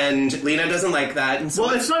handsy, and Lena doesn't like that. And so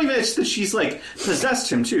it's not even that she's like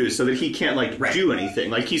possessed him too, so that he can't like do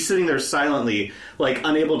anything. Like he's sitting there silently, like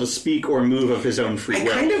unable to speak or move of his own free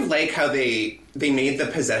will. I kind of like how they they made the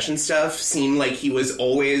possession stuff seem like he was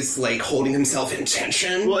always, like, holding himself in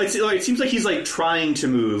tension. Well, it seems like he's, like, trying to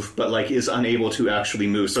move, but, like, is unable to actually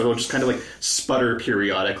move. So he'll just kind of, like, sputter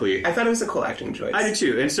periodically. I thought it was a cool acting choice. I did,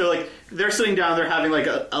 too. And so, like, they're sitting down, they're having, like,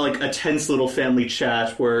 a tense little family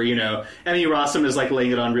chat where, you know, Emmy Rossum is, like,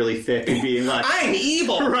 laying it on really thick and being like... I'm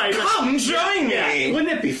evil! Right. Come join me! Yeah.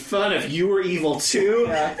 Wouldn't it be fun if you were evil, too?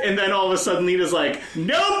 Yeah. And then all of a sudden Lena's like,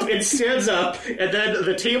 nope! It stands up, and then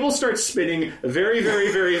the table starts spinning very,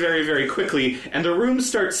 very, very, very, very quickly, and the room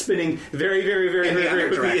starts spinning very, very, very, very, very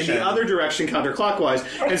quickly in the other direction, counterclockwise.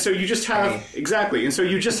 And so you just have... Exactly. And so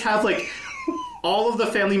you just have, like... all of the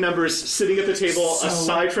family members sitting at the table,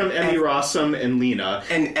 aside from Emmy Rossum and Lena.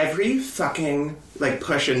 And every fucking, like,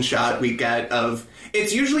 push and shot we get of...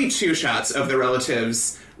 It's usually 2 shots of the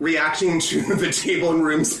relatives reacting to the table and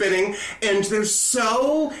room spinning, and they're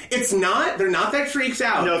so... They're not that freaked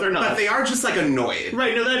out. No, they're not. But they are just, like, annoyed.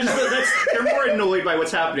 Right, no, they're more annoyed by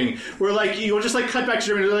what's happening. Where, like, you'll just, like, cut back to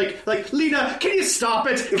them and they're like, Lena, can you stop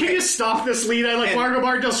it? Can you stop this, Lena? Like, Margot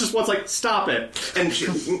Martindale's just wants, like, stop it. And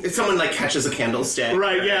someone, like, catches a candlestick.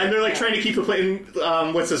 Right, yeah, and they're, like, trying to keep the plate,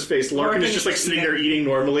 and, what's his face? Larkin is just, like, sitting there eating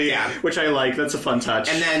normally, which I like. That's a fun touch.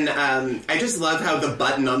 And then, I just love how the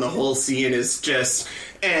button on the whole scene is just...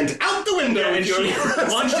 And out the window! Yeah, and she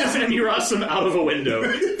launches Emmy Rossum out of a window.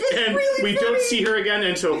 And really we funny. don't see her again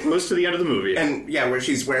until close to the end of the movie. And, yeah, where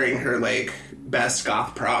she's wearing her, like, best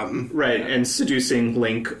goth prom. Right, and seducing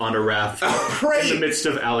Link on a raft right. in the midst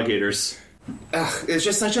of alligators. Ugh, it's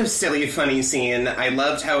just such a silly, funny scene. I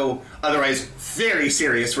loved how otherwise very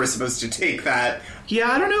serious we're supposed to take that. Yeah,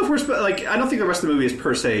 I don't know if I don't think the rest of the movie is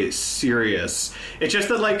per se serious. It's just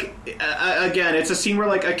that, like, again, it's a scene where,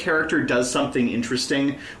 like, a character does something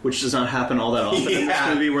interesting, which does not happen all that often in this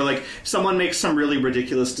movie, where, like, someone makes some really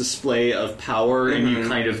ridiculous display of power, and you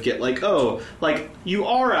kind of get, like, oh, like, you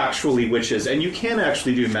are actually witches, and you can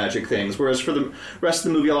actually do magic things, whereas for the rest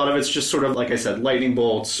of the movie, a lot of it's just sort of, like I said, lightning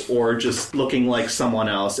bolts, or just looking like someone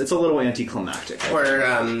else. It's a little anticlimactic. Or,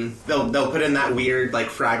 they'll put in that weird, like,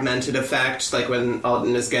 fragmented effect, like when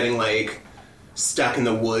Alden is getting, like, stuck in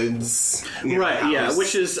the woods. Right, yeah,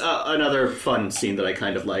 which is another fun scene that I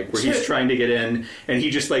kind of like, where he's trying to get in, and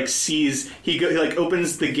he just, like, he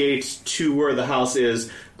opens the gate to where the house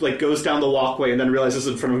is, like, goes down the walkway, and then realizes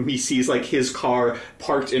in front of him he sees, like, his car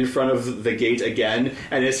parked in front of the gate again,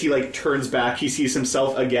 and as he, like, turns back, he sees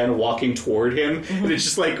himself again walking toward him, and it's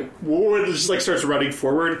just, like, whoa, it just, like, starts running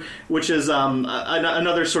forward, which is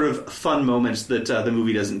another sort of fun moment that the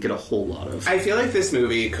movie doesn't get a whole lot of. I feel like this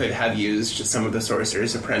movie could have used some of the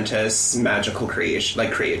Sorcerer's Apprentice magical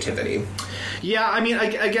creativity. Yeah, I mean,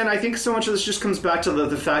 again, I think so much of this just comes back to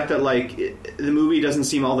the fact that, like, the movie doesn't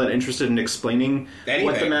seem all that interested in explaining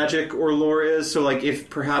what the magic or lore is. So, like, if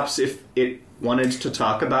it wanted to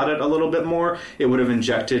talk about it a little bit more, it would have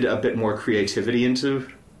injected a bit more creativity into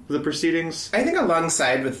the proceedings. I think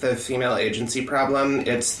alongside with the female agency problem,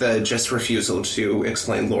 it's the just refusal to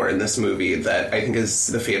explain lore in this movie that I think is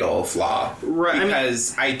the fatal flaw. Right.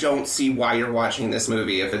 Because I don't see why you're watching this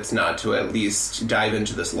movie if it's not to at least dive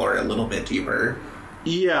into this lore a little bit deeper.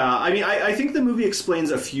 Yeah, I mean, I think the movie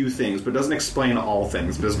explains a few things, but doesn't explain all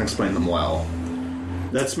things. It doesn't explain them well.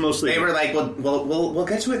 That's mostly... They were like, we'll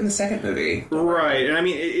get to it in the second movie. Right, and I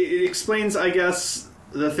mean, it explains, I guess,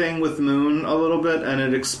 the thing with Moon a little bit, and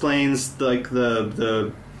it explains, like,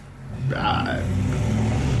 the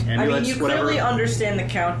amulets, you whatever. clearly understand the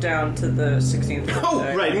countdown to the 16th birthday.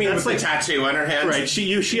 Oh, right, I mean, That's with like the tattoo on her hand. Right,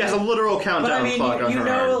 she has a literal countdown But I mean, clock on you her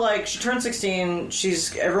know, arm. like, she turned 16,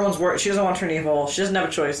 everyone's worried, she doesn't want to turn evil, she doesn't have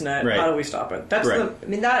a choice in it, Right. how do we stop it? That's Right. I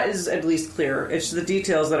mean, that is at least clear, it's the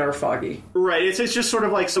details that are foggy. Right, it's just sort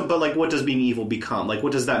of like, so, but, like, what does being evil become? Like,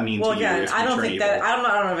 what does that mean Well, to you again, if I you don't turn think evil? that, I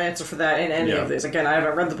don't have an answer for that in any of this. Again, I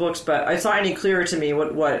haven't read the books, but it's not any clearer to me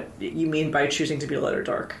what you mean by choosing to be light or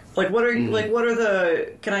dark. Like, what are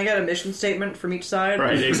can I get a mission statement from each side?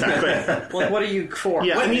 Right, exactly. Like, what are you for?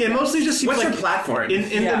 Yeah, I mean, it mostly just seems What's like... her platform?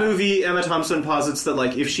 In the movie, Emma Thompson posits that,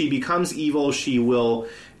 like, if she becomes evil, she will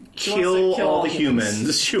kill all the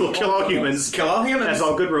humans. She will kill all humans. Kill all humans. As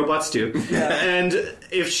all good robots do. And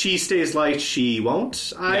if she stays light, she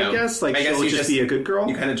won't, I guess. Like, she'll just be a good girl.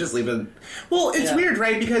 You kind of just leave it... Well, it's weird,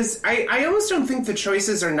 right? Because I almost don't think the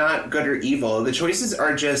choices are not good or evil. The choices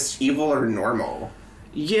are just evil or normal.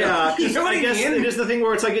 Yeah, You know what I guess mean? it is the thing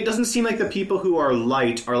where it's like, it doesn't seem like the people who are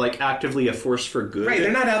light are, like, actively a force for good. Right,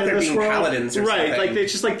 they're not out in there this being world. paladins or right, something. like,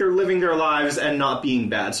 it's just like they're living their lives and not being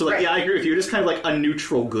bad. So, like, Right. yeah, I agree with you. You're just kind of like a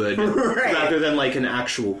neutral good Right. rather than, like, an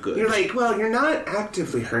actual good. You're like, well, you're not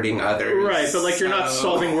actively hurting others. Right, but, like, you're not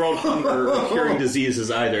solving world hunger or curing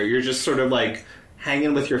diseases either. You're just sort of, like,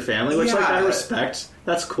 hanging with your family, which like I respect.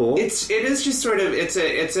 That's cool. It is just sort of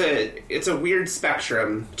it's a weird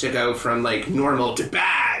spectrum to go from like normal to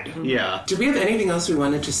bad. Yeah. Do we have anything else we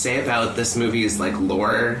wanted to say about this movie's like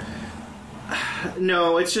lore?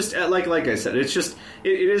 No, it's just like I said, it's just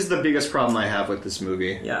it is the biggest problem I have with this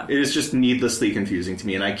movie. Yeah. It is just needlessly confusing to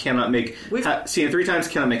me, and I cannot make seen it 3 times,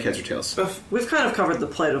 cannot make heads or tails. We've kind of covered the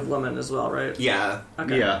plight of women as well, right? Yeah.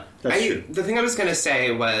 Okay. Yeah, that's true. The thing I was going to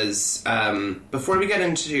say was before we get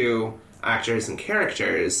into actors and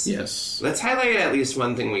characters, yes, let's highlight at least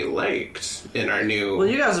one thing we liked in our new. Well,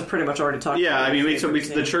 you guys have pretty much already talked. Yeah, about I mean,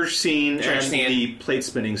 the church scene and the plate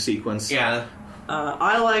spinning sequence. Yeah.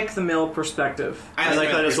 I like the male perspective. I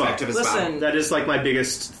like that as well. Listen, that is like my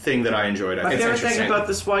biggest thing that I enjoyed. My favorite thing about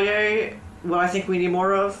this YA, what I think we need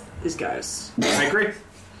more of, is guys. I agree.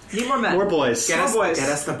 Need more men. More boys. Get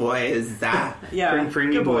us the boys. Yeah. Bring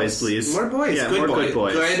me boys, please. More boys. Yeah, good more boys. good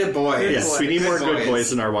boys. Good boys. Yes, we need more good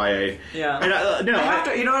boys in our YA. Yeah. And,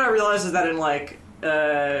 you know what I realized is that in like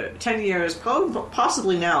 10 years,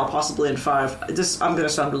 possibly now, possibly in 5, I'm going to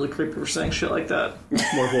sound really creepy for saying shit like that.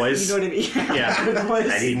 More boys? You know what I mean? Yeah. Good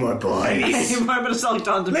boys. I need more boys. I'm going to sound like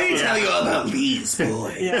Don DeMille. Let me tell you all about these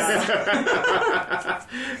boys. Yeah.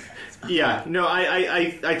 Yeah, no,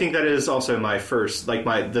 I think that is also my first, like,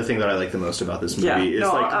 the thing that I like the most about this movie is,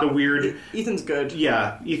 the weird... Ethan's good.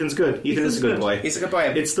 Yeah, Ethan's good. Ethan is a good boy. He's a good boy.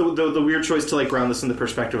 It's the weird choice to, like, ground this in the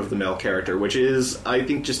perspective of the male character, which is, I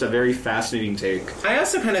think, just a very fascinating take. I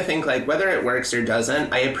also kind of think, like, whether it works or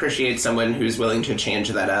doesn't, I appreciate someone who's willing to change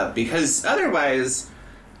that up, because otherwise...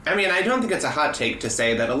 I mean, I don't think it's a hot take to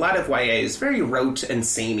say that a lot of YA is very rote and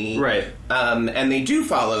samey. Right. And they do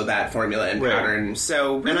follow that formula and pattern.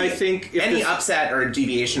 So, really, and I think any upset or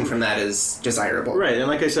deviation from that is desirable. Right, and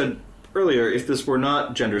like I said earlier, if this were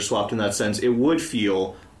not gender swapped in that sense, it would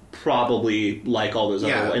feel probably like all those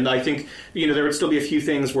other... And I think, there would still be a few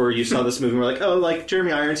things where you saw this movie and were like, oh, like,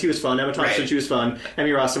 Jeremy Irons, he was fun, Emma Thompson, she was fun,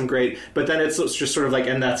 Emmy Rossum, great, but then it's just sort of like,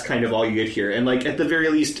 and that's kind of all you get here. And, like, at the very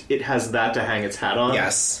least, it has that to hang its hat on.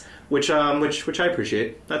 Yes. Which I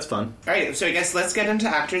appreciate. That's fun. Alright, so I guess let's get into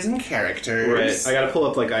actors and characters. Right. I gotta pull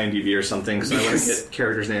up, like, IMDb or something, because I want to get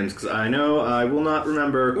characters' names, because I know I will not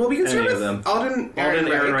remember any of them. Alden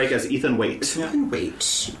Ehrenreich as Ethan Waite. Ethan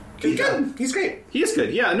Waite. He's good. He's great. He is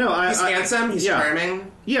good. Yeah, no, he's handsome. He's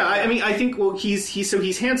charming. Yeah, I mean, I think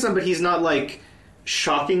he's handsome, but he's not like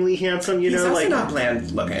shockingly handsome. He's also like not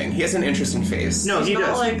bland looking. He has an interesting face. No, he's not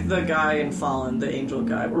does. Like the guy in Fallen, the angel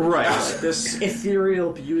guy, right? Like this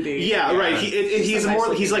ethereal beauty. Yeah, right.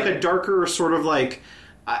 He's like a darker sort of like.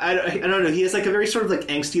 I don't know. He has like a very sort of like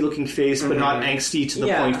angsty looking face, but not angsty to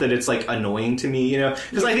the point that it's like annoying to me.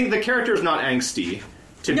 Because I think the character is not angsty.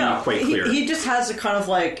 To be quite clear, he just has a kind of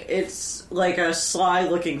like it's like a sly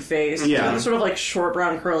looking face. Yeah, sort of like short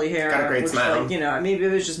brown curly hair. Got a great smile. Like, maybe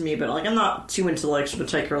it was just me, but like I'm not too into like sort of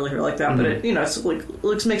tight curly hair like that. But it it's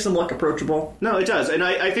like makes him look approachable. No, it does, and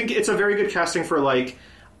I think it's a very good casting for like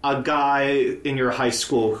a guy in your high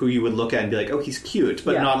school who you would look at and be like, oh, he's cute,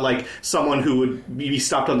 but not like someone who would be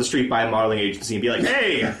stopped on the street by a modeling agency and be like,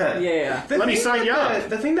 hey, let me sign you up.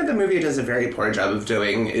 The thing that the movie does a very poor job of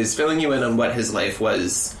doing is filling you in on what his life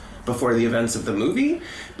was before the events of the movie,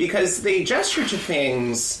 because they gesture to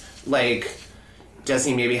things like, does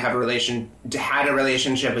he maybe had a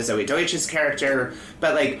relationship with Zoe Deutsch's character,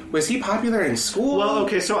 but like, was he popular in school? Well,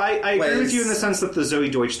 okay, so I agree with you in the sense that the Zoe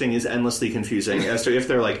Deutsch thing is endlessly confusing as to if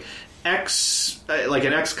they're like an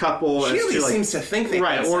ex couple. She really seems to think they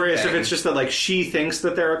right, or if it's just that like she thinks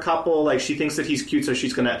that they're a couple, like she thinks that he's cute, so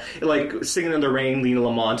she's gonna like Singing in the Rain, Lena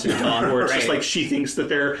Lamont and Dawn, where it's just like she thinks that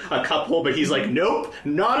they're a couple, but he's like, nope,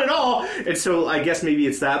 not at all. And so I guess maybe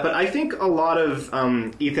it's that, but I think a lot of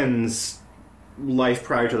Ethan's life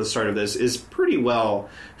prior to the start of this is pretty well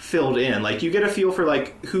filled in. Like, you get a feel for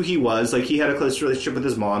like who he was. Like, he had a close relationship with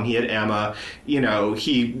his mom. He had Emma.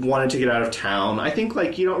 He wanted to get out of town. I think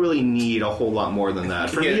like you don't really need a whole lot more than that.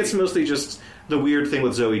 For me, it's mostly just the weird thing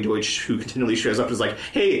with Zoe Deutsch, who continually shows up, is like,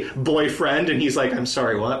 hey, boyfriend, and he's like, I'm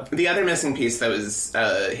sorry, what? The other missing piece, though, is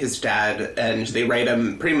his dad, and they write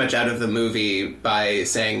him pretty much out of the movie by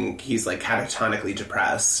saying he's like catatonically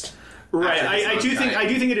depressed. Right, I do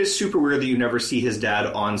think it is super weird that you never see his dad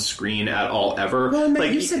on screen at all ever. Well,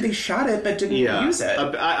 like, you said they shot it but didn't use it.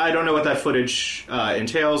 I don't know what that footage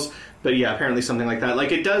entails, but yeah, apparently something like that.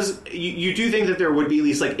 Like, it does. You do think that there would be at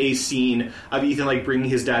least like a scene of Ethan like bringing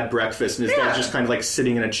his dad breakfast, and his dad's just kind of like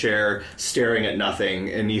sitting in a chair staring at nothing,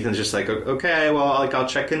 and Ethan's just like, okay, well, like, I'll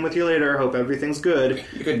check in with you later. Hope everything's good.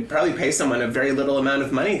 You could probably pay someone a very little amount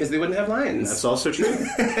of money because they wouldn't have lines. That's also true.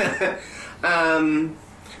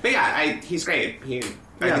 But yeah, he's great.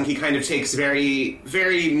 I think he kind of takes very,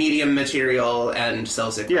 very medium material and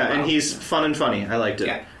sells it. Yeah, well. and he's fun and funny. I liked it.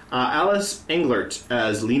 Yeah. Alice Englert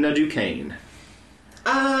as Lena Duquesne.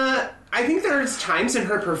 I think there's times in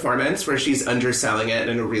her performance where she's underselling it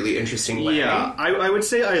in a really interesting way. Yeah, I would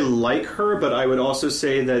say I like her, but I would also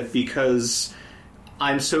say that because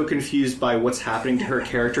I'm so confused by what's happening to her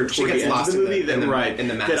character She toward gets the end of lost the movie, in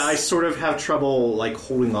the mess. that I sort of have trouble like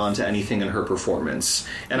holding on to anything in her performance.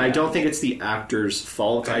 And I don't think it's the actor's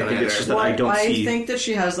fault. I think it's just that I don't see... I think that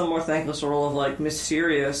she has the more thankless role of like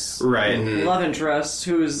mysterious love interest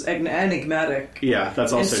who's enigmatic. Yeah,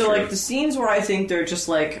 that's also and so true. like the scenes where I think they're just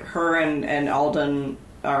like her and Alden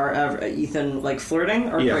are Ethan like flirting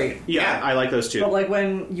are great. Yeah, I like those too. But like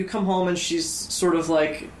when you come home and she's sort of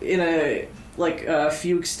like in a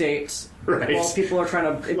fugue state, right? While people are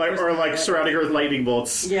trying to surrounding her with lightning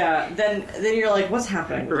bolts. Yeah, then you're like, what's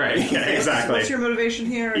happening? Right? Yeah, exactly. What's your motivation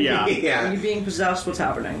here? Are you being possessed? What's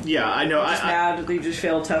happening? Yeah, I know. Just mad that you just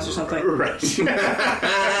failed a test or something. Right.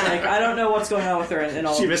 Like I don't know what's going on with her and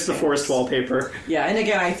all. She missed the forest wallpaper. Yeah, and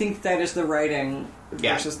again, I think that is the writing.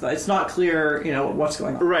 Versus it's not clear, what's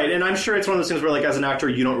going on. Right, and I'm sure it's one of those things where, like, as an actor,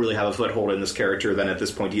 you don't really have a foothold in this character then at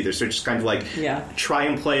this point either. So just kind of like try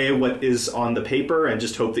and play what is on the paper and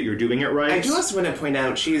just hope that you're doing it right. I do also want to point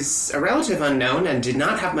out she's a relative unknown and did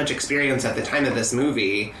not have much experience at the time of this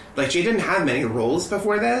movie. Like, she didn't have many roles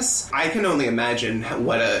before this. I can only imagine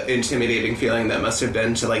what a intimidating feeling that must have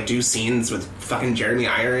been to, like, do scenes with fucking Jeremy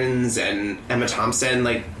Irons and Emma Thompson.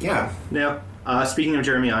 Like, yeah. Yeah. Speaking of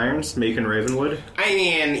Jeremy Irons, Macon Ravenwood. I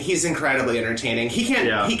mean, he's incredibly entertaining. He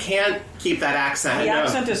can't keep that accent. The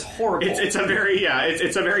accent is horrible. It's a very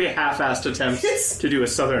it's a very half-assed attempt to do a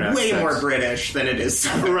southern accent. Way more British than it is.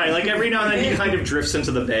 Right, like every now and then he kind of drifts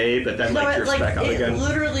into the bay, but then drifts back out again. It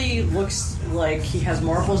literally looks like he has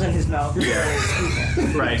marbles in his mouth.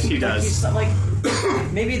 Right, he does. He's like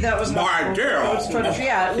maybe that was my dear. It looks like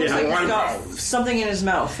he's got something in his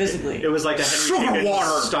mouth physically. It was like a Henry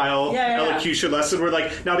Higgins style elocution lesson where,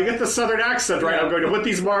 like, now to get the southern accent right, I'm going to put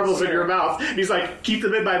these marbles in your mouth. And he's like, keep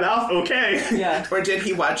them in my mouth? Okay. Yeah. Or did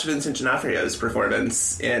he watch Vincent D'Onofrio's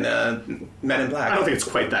performance in Men in Black? I don't think it's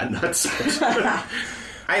quite that nuts.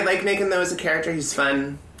 I like Macon, though, as a character. He's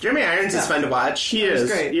fun. Jeremy Irons is fun to watch. He is.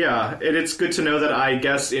 Great. Yeah. And it's good to know that I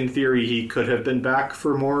guess, in theory, he could have been back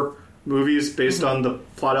for more movies based on the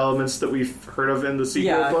plot elements that we've heard of in the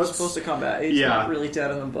sequel books. Yeah, he's supposed to come back. He's not really dead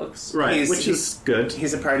in the books. Right, which is good.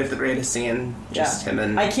 He's a part of the greatest scene. Just him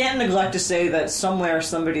and... I can't neglect to say that somewhere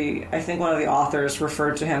somebody, I think one of the authors,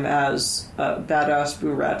 referred to him as Badass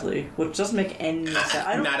Boo Radley, which doesn't make any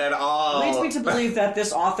sense. Not at all. It leads me to believe that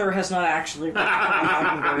this author has not actually...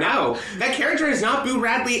 No, that character is not Boo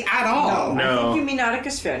Radley at all. No. I think you mean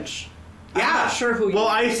Atticus Finch. Yeah. I'm not sure who you Well,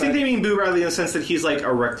 I think they mean Boo Radley in the sense that he's like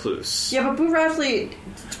a recluse. Yeah, but Boo Radley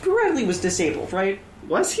was disabled, right?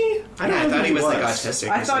 Was he? I thought he was like autistic.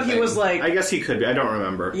 I thought he was like... I guess he could be. I don't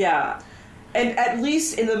remember. Yeah. And at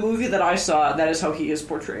least in the movie that I saw, that is how he is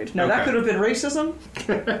portrayed. Now, that could have been racism.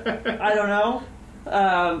 I don't know.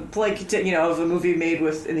 Of a movie made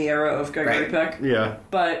in the era of Gregory Peck. Yeah.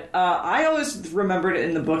 But I always remembered it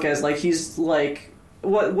in the book as, like, he's, like,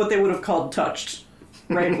 what they would have called touched.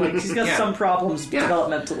 Right, like he's got some problems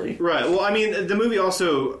developmentally. Right. Well, I mean, the movie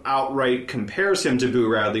also outright compares him to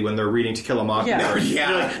Boo Radley when they're reading To Kill a Mockingbird.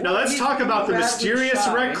 Now let's talk about the mysterious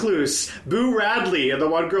recluse, Boo Radley, and the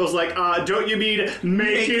one girl's like, "Don't you mean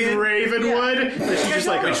Macon Ravenwood?" And she's just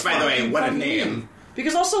like, which, by the way, what a name.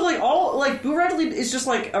 Because also, Boo Radley is just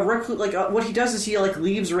like a recluse. What he does is he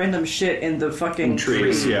leaves random shit in the fucking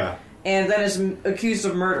trees. tree. Yeah. And then is accused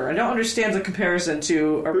of murder. I don't understand the comparison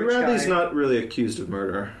to a Boo rich Radley's guy. not really accused of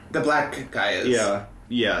murder. The black guy is. Yeah.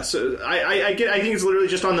 Yeah, so I think it's literally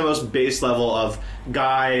just on the most base level of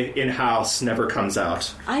guy in house never comes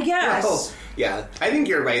out. I guess. Oh, yeah, I think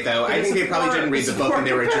you're right though. I think they probably didn't read the book and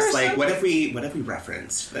they were just like, what if we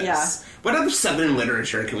referenced this? Yeah. What other Southern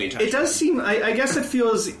literature can we touch? It does seem, I guess it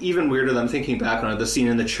feels even weirder than thinking back on it, the scene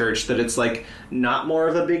in the church, that it's like not more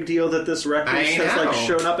of a big deal that this recluse has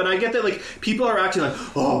shown up. And I get that people are acting like,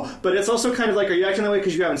 oh, but it's also kind of like, are you acting that way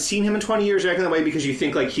because you haven't seen him in 20 years? Or are you acting that way because you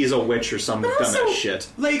think he's a witch or some dumbass shit?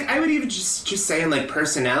 I would even just say in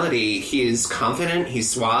personality, he is confident,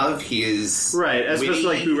 he's suave, he is right, as opposed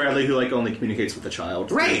witty. to Boo Radley who only communicates with a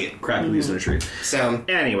child. Right. Cracking leaves in a tree. So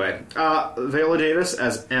anyway, Viola Davis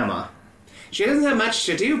as Emma. She doesn't have much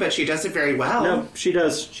to do, but she does it very well. No, she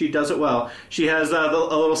does. She does it well. She has a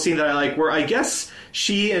little scene that I like where I guess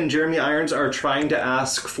she and Jeremy Irons are trying to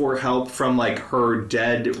ask for help from her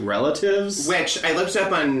dead relatives. Which I looked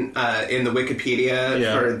up on in the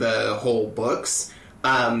Wikipedia for the whole books.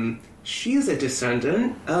 she's a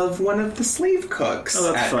descendant of one of the slave cooks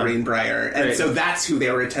at fun. Greenbrier. And Great. so that's who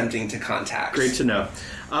they were attempting to contact. Great to know.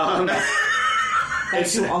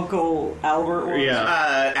 That's who Uncle Albert was?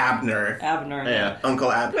 Yeah. Abner. Abner. Yeah.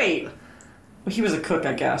 Uncle Abner. Wait. He was a cook,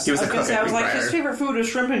 I guess. He was a cook at I was like, Greenbrier. his favorite food was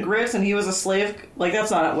shrimp and grits, and he was a slave. Like,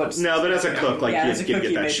 that's not what. No, but as a cook, like, Yeah, you as a get cook,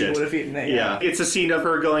 you that maybe shit. would have eaten it, Yeah. It's a scene of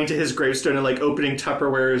her going to his gravestone and, like, opening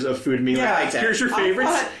Tupperwares of food and being Yeah, like, here's your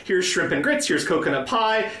favorites, thought- here's shrimp and grits, here's coconut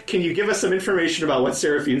pie, can you give us some information about what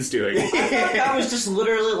Seraphine's doing? I thought that was just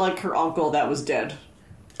literally like her uncle that was dead.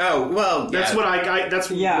 Oh, well, That's yeah. what that's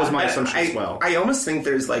Yeah. was my assumption as well. I almost think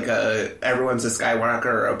there's like everyone's a Skywalker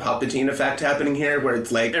or a Palpatine effect happening here, where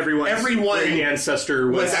it's like Everyone great ancestor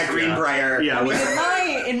was at Greenbrier. Yeah, was,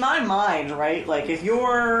 In my mind, right? Like, if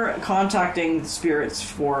you're contacting spirits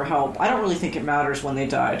for help, I don't really think it matters when they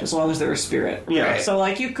died, as long as they're a spirit. Yeah. So,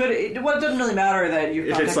 like, you could. It doesn't really matter that you.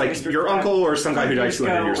 if it's like your uncle or some guy who died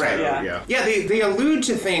 200 years Right. ago. Yeah. Yeah, they allude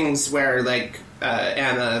to things where like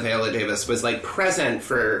Anna Viola Davis was like present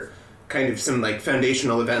for kind of some like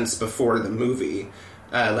foundational events before the movie.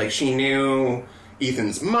 Like she knew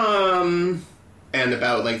Ethan's mom and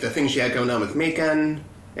about like the things she had going on with Macon.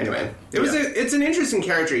 Anyway, it's an interesting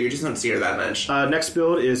character. You just don't see her that much. Next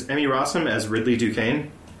build is Emmy Rossum as Ridley Duquesne.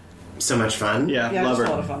 So much fun. Yeah, Yeah, love it's her. a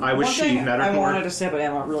lot of fun. I wish One she thing mattered I more. wanted to say about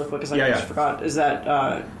Emma really quick, because I Yeah, just yeah. forgot, is that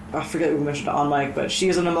I forget who we mentioned it on mic, but she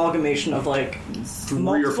is an amalgamation of like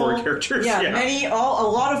 3 or 4 characters. Yeah, Yeah. a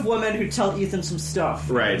lot of women who tell Ethan some stuff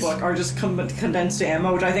Right. in the book are just condensed to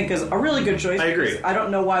Emma, which I think is a really good choice. I agree. because I don't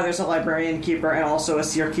know why there's a librarian keeper and also a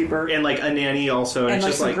seer keeper. And like a nanny also, and And, it's like,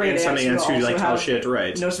 just some like great and some aunts who aunts who also like tell have shit,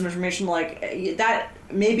 right? know some information like that.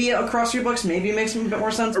 Maybe across your books, maybe it makes a bit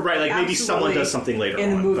more sense. Right, like maybe someone Absolutely, does something later in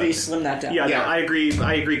the on, movie. but- Slim that down. Yeah, Yeah. No,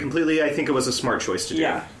 I agree completely. I think it was a smart choice to do.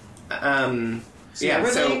 yeah.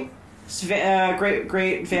 So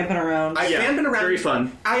Great vamping around. vamping around. very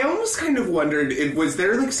fun. I almost kind of wondered, was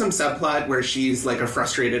there like some subplot where she's like a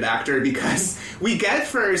frustrated actor? Because we get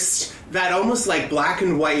first that almost like black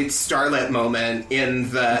and white starlet moment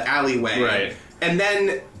in the alleyway. Right. And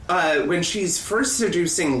then when she's first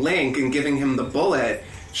seducing Link and giving him the bullet,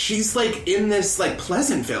 she's like in this like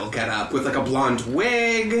Pleasantville getup with like a blonde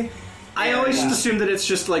wig. I always just assume that it's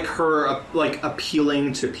just like her like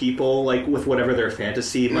appealing to people, like with whatever their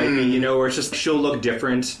fantasy might be, you know, or it's just she'll look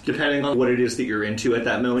different depending on what it is that you're into at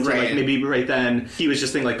that moment. So, Right. like maybe right then he was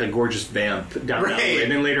just being like a gorgeous vamp down that Right. way,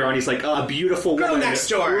 and then later on he's like a beautiful Girl woman next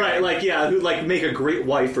door. right? Like who'd like make a great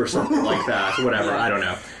wife or something like that, whatever. I don't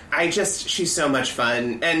know. She's so much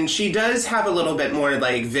fun. And she does have a little bit more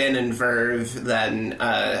like vin and verve than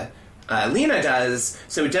Lena does,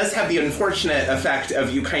 so it does have the unfortunate effect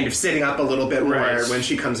of you kind of sitting up a little bit more Right. when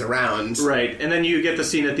she comes around. Right, and then you get the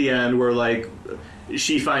scene at the end where, like,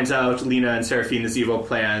 she finds out Lena and Seraphine's evil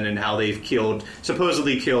plan and how they've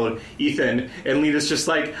supposedly killed Ethan, and Lena's just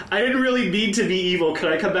like, I didn't really mean to be evil, can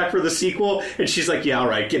I come back for the sequel? And she's like, yeah,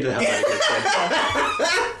 alright, get the hell out of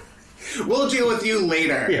here. We'll deal with you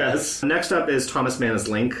later. Yes. Next up is Thomas Mann as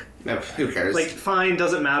Link. No, who cares? Like, fine,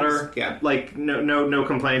 doesn't matter. Yeah. Like, no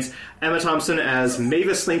complaints. Emma Thompson as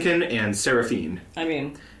Mavis Lincoln and Seraphine. I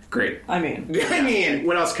mean, Great. I mean,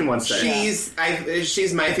 What else can one say?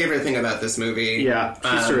 she's my favorite thing about this movie. Yeah,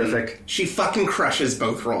 she's terrific. She fucking crushes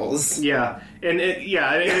both roles. Yeah, and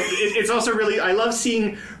it's also really, I love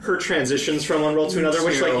seeing her transitions from one role to another,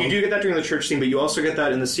 which, like, you do get that during the church scene, but you also get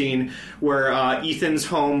that in the scene where Ethan's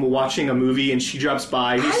home watching a movie and she drops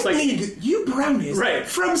by. And he's I like, made you brownies right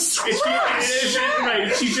from scratch.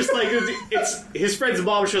 Right, she's just like, it's his friend's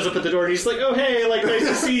mom shows up at the door and he's like, oh hey, like, nice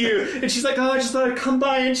to see you. And she's like, oh, I just thought I'd come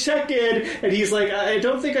by and check in. And he's like, I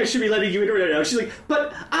don't think I should be letting you in right now. She's like,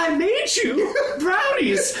 but I made you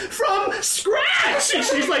brownies from scratch. And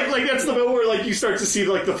she's like that's the moment where, like, you start to see,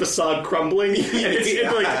 like, the facade crumbling. And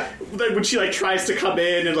it's like when she, like, tries to come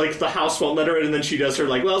in and, like, the house won't let her in, and then she does her,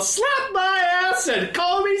 like, well, slap my ass and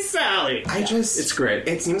call me Sally. It's great.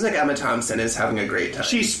 It seems like Emma Thompson is having a great time.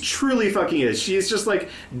 She's truly fucking is. She's just, like,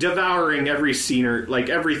 devouring every scene, or, like,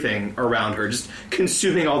 everything around her, just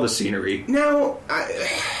consuming all the scenery. Now,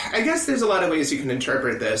 I guess there's a lot of ways you can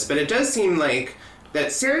interpret this, but it does seem like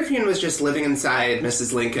that Seraphine was just living inside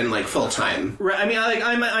Mrs. Lincoln, like, full-time. Right. I mean,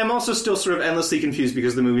 I'm also still sort of endlessly confused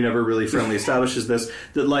because the movie never really firmly establishes this.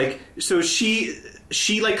 That, like, so she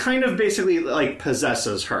she, like, kind of basically, like,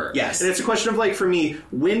 possesses her. Yes. And it's a question of, like, for me,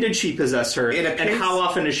 when did she possess her, It appears- and how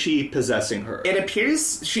often is she possessing her?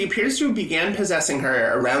 She appears to have began possessing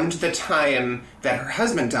her around the time that her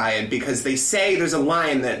husband died, because they say, there's a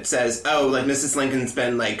line that says, oh, like, Mrs. Lincoln's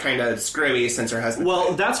been, like, kind of screwy since her husband Well,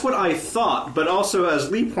 died. that's what I thought, but also, as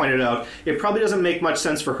Lee pointed out, it probably doesn't make much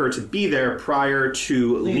sense for her to be there prior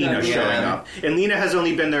to Lena yeah. showing up. And Lena has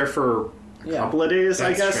only been there for a couple of days, I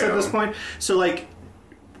That's guess, true. at this point. So, like,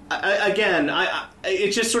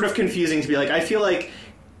 it's just sort of confusing to be like, I feel like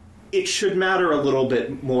it should matter a little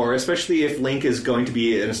bit more, especially if Link is going to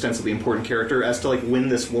be an ostensibly important character, as to, like, when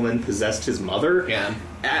this woman possessed his mother. Yeah.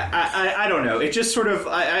 I don't know. It just sort of...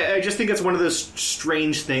 I just think it's one of those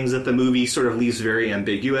strange things that the movie sort of leaves very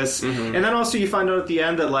ambiguous. Mm-hmm. And then also you find out at the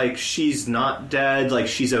end that, like, she's not dead, like,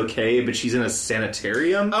 she's okay, but she's in a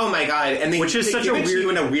sanitarium. Oh my god! And Which is they such give a it to weird- you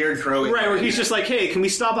in a weird throwaway Right, where line. he's just like, hey, can we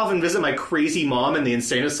stop off and visit my crazy mom in the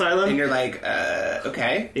insane asylum? And you're like,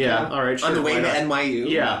 okay. Yeah, all right, sure. On the way why to not? NYU.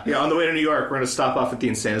 Yeah, on the way to New York, we're going to stop off at the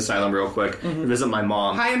insane asylum real quick and visit my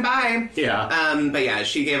mom. Hi and bye. Yeah. But yeah,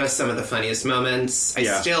 she gave us some of the funniest moments. I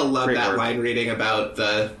Yeah, still love great that work. line reading about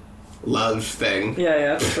the love thing. Yeah,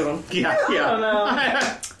 that's a good one. Yeah.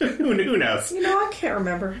 I don't know. Who knows? You know, I can't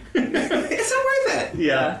remember. It's not worth it.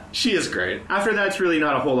 Yeah, she is great. After that, it's really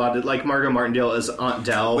not a whole lot. Like, Margot Martindale as Aunt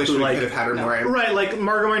Dell. Wish who, we like, could have had her more. Right, like,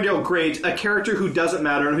 Margot Martindale, great. A character who doesn't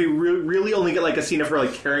matter, and we really only get, like, a scene of her,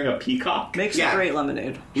 like, carrying a peacock. Makes Yeah. a great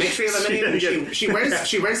lemonade. Make sure you lemonade. She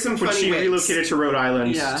wears some When funny she wigs. relocated to Rhode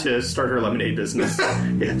Island Yeah. to start her lemonade business.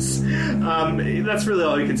 Yes. That's really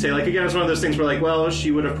all you can say. Like, again, it's one of those things where, like, well, she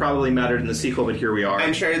would have probably mattered in the sequel, but here we are.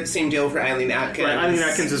 I'm sure it's the same deal for Eileen Atkins. Right, Eileen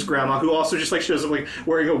Atkins' grandma, who also just, like, shows up, like,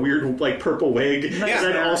 wearing a weird, like, purple wig. Yeah. And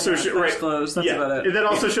then also, Nice clothes, that's about it. And then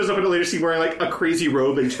also shows up in a later scene wearing, like, a crazy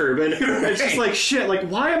robe and turban. And it's just like, shit, like,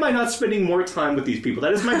 why am I not spending more time with these people?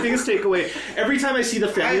 That is my biggest takeaway. Every time I see the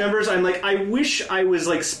family members, I'm like, I wish I was,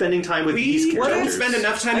 like, spending time with these We characters. don't spend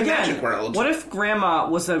enough time in Magic World. What if Grandma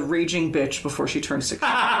was a raging bitch before she turned 16?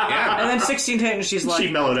 Yeah. And then 16 hit and she's like, She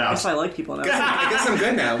mellowed out. I guess I like people now. I guess I'm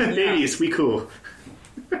good now. Babies, we cool.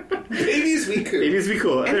 Babies, we could. Babies be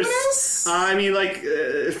cool. And what else? I mean, like,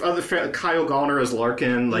 Kyle Gallner as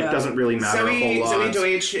Larkin, like, Yeah. doesn't really matter a whole lot. Zoe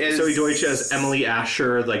Deutsch is... Zoe Deutsch as Emily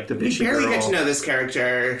Asher, like, the We bitchy barely girl. get to know this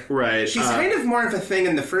character. Right. She's kind of more of a thing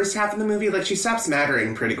in the first half of the movie. Like, she stops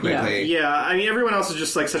mattering pretty quickly. Yeah, I mean, everyone else is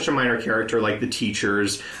just, like, such a minor character, like the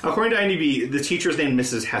teachers. According to IMDb, the teacher's named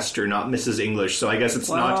Mrs. Hester, not Mrs. English, so I guess it's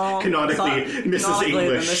not canonically Mrs. Canonically, the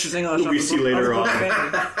English, Mrs. English who we of the see book- later of the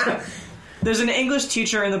on. book. There's an English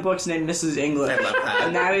teacher in the books named Mrs. English. I love that.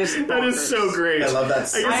 And that is That is so great. I love that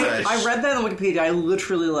so guess much. I read that on Wikipedia. I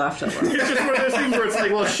literally laughed out loud. It's just one of those things where it's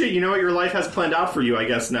like, well, shit, you know what your life has planned out for you, I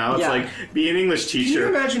guess, now. It's Yeah. like, be an English Can you teacher.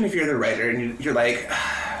 imagine if you're the writer and you're like,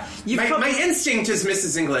 my instinct is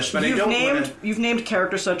Mrs. English, but I don't want to... You've named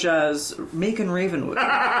characters such as Macon Ravenwood,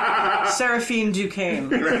 Seraphine Duquesne.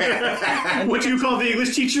 What do you call the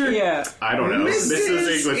English teacher? Yeah. I don't know. Mrs.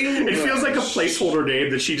 English. It feels like a placeholder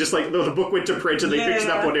name that she just, like, the book went to print and they picked it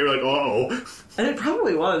up one day and were like, oh, And it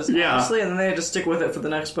probably was, Yeah. honestly, and then they had to stick with it for the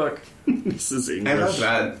next book. Mrs. English. I love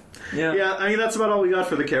that. Yeah. Yeah, I mean, that's about all we got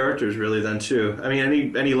for the characters, really, then, too. I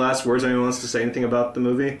mean, any last words? Anyone wants to say anything about the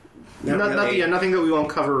movie? Really. Nothing that we won't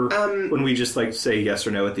cover when we just, like, say yes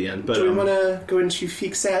or no at the end. But Do we want to go into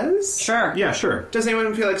fixes? Sure. Yeah, sure. Does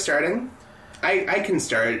anyone feel like starting? I can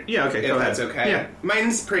start. Yeah, okay, If go that's ahead. okay. Yeah.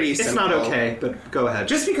 Mine's pretty simple. It's not okay, but go ahead.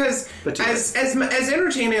 Just because, But do as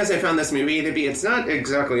entertaining as I found this movie to be, it's not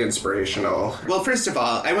exactly inspirational. Well, first of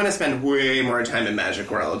all, I want to spend way more time in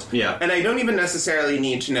Magic World. Yeah. And I don't even necessarily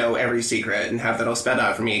need to know every secret and have that all spelled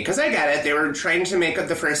out for me, because I get it. They were trying to make it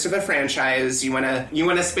the first of a franchise. You want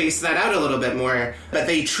to space that out a little bit more, but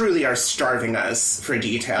they truly are starving us for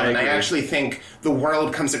detail. And I agree. actually think the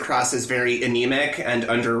world comes across as very anemic and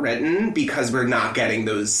underwritten because we're not getting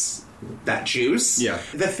that juice. Yeah.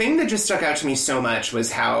 The thing that just stuck out to me so much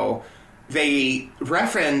was how they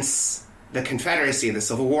reference the Confederacy, the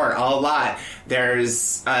Civil War, a lot.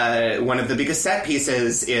 There's one of the biggest set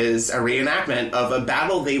pieces is a reenactment of a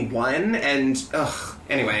battle they won, and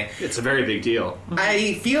anyway. It's a very big deal.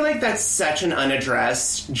 I feel like that's such an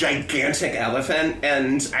unaddressed, gigantic elephant,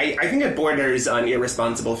 and I think it borders on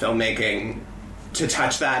irresponsible filmmaking to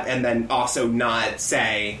touch that and then also not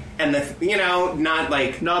say, and not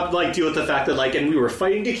deal with the fact that, like, and we were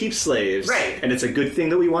fighting to keep slaves. Right. And it's a good thing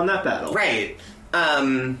that we won that battle. right.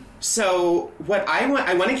 So what I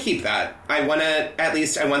want to keep that. I want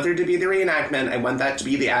there to be the reenactment. I want that to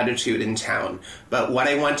be the attitude in town. But what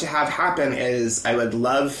I want to have happen is I would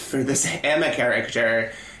love for this Emma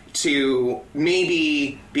character to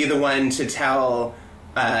maybe be the one to tell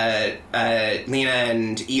Lena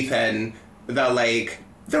and Ethan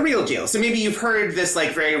the real deal. So maybe you've heard this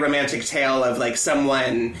very romantic tale of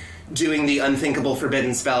someone doing the unthinkable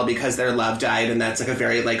forbidden spell because their love died, and that's a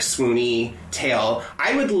very swoony tale.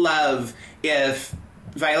 I would love if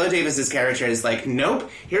Viola Davis's character is nope,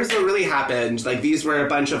 here's what really happened. These were a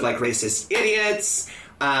bunch of racist idiots.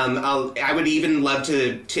 I would even love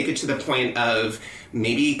to take it to the point of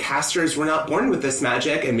maybe casters were not born with this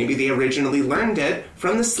magic, and maybe they originally learned it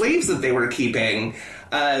from the slaves that they were keeping.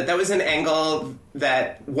 That was an angle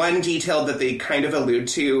that one detail that they kind of allude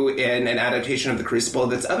to in an adaptation of The Crucible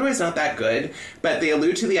that's otherwise not that good, but they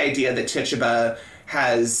allude to the idea that Tituba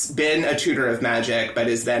has been a tutor of magic, but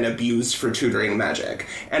is then abused for tutoring magic.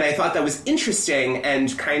 And I thought that was interesting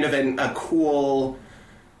and kind of a cool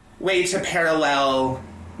way to parallel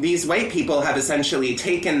these white people have essentially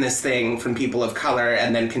taken this thing from people of color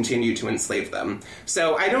and then continue to enslave them.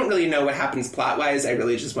 So I don't really know what happens plot-wise. I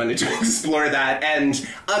really just wanted to explore that and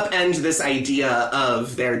upend this idea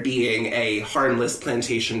of there being a harmless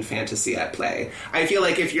plantation fantasy at play. I feel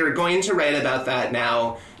like if you're going to write about that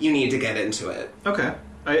now, you need to get into it. Okay.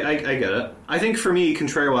 I get it. I think for me,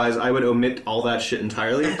 contrary-wise, I would omit all that shit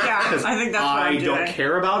entirely. Yeah, I think that's what I'm doing. don't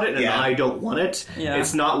care about it, and I don't want it. Yeah.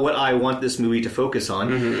 It's not what I want this movie to focus on.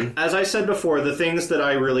 Mm-hmm. As I said before, the things that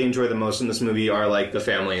I really enjoy the most in this movie are the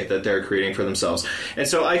family that they're creating for themselves. And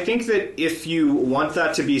so I think that if you want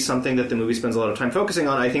that to be something that the movie spends a lot of time focusing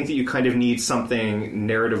on, I think that you kind of need something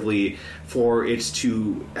narratively for it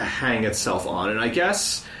to hang itself on. And I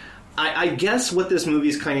guess what this movie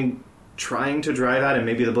is kind of trying to drive at, and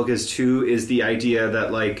maybe the book is too, is the idea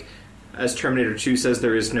that as Terminator 2 says,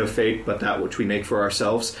 there is no fate but that which we make for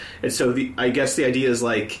ourselves. And so I guess the idea is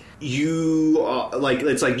you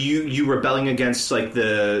it's you rebelling against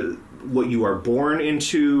the what you are born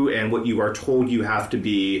into and what you are told you have to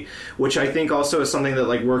be, which I think also is something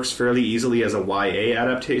that works fairly easily as a YA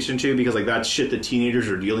adaptation too, because that's shit that teenagers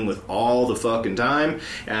are dealing with all the fucking time,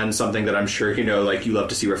 and something that I'm sure you love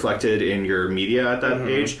to see reflected in your media at that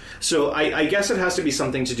age. So I guess it has to be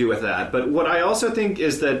something to do with that. But what I also think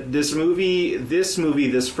is that this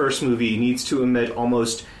first movie needs to omit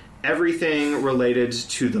almost everything related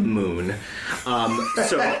to the moon.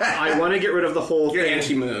 So I want to get rid of the whole You're thing.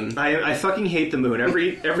 anti-moon. I fucking hate the moon.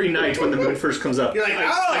 Every night when the moon first comes up, you're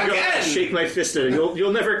I go, again! Shake my fist at it.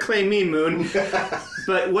 You'll never claim me, moon.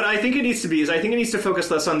 But what I think it needs to be is I think it needs to focus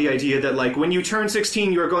less on the idea that when you turn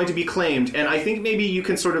 16 you are going to be claimed, and I think maybe you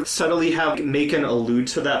can sort of subtly have Macon allude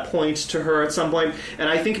to that point to her at some point. And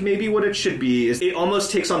I think maybe what it should be is it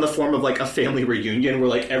almost takes on the form of a family reunion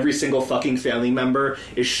where every single fucking family member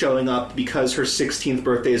is showing up because her 16th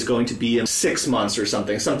birthday is going to be in 6 months or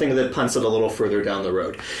something that punts it a little further down the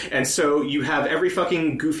road. And so you have every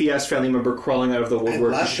fucking goofy-ass family member crawling out of the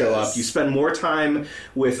woodwork to show up. You spend more time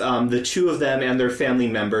with the two of them and their family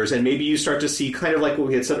members, and maybe you start to see kind of what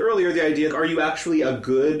we had said earlier, the idea, are you actually a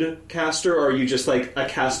good caster, or are you just a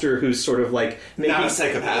caster who's sort of maybe not a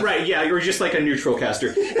psychopath? Right, yeah, you're just a neutral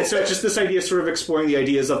caster. And so it's just this idea of sort of exploring the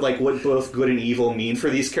ideas of what both good and evil mean for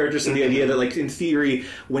these characters, and the idea that in theory,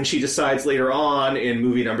 when she decides later on in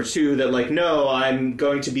movie number 2 that no, I'm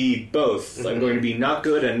going to be both. I'm going to be not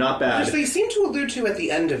good and not bad. Which they seem to allude to at the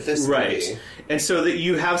end of this movie. And so that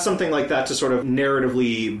you have something like that to sort of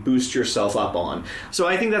narratively boost yourself up on. So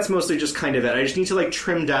I think that's mostly just kind of it. I just need to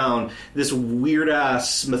trim down this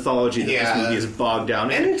weird-ass mythology that this movie is bogged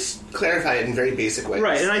down in. And clarify it in very basic ways.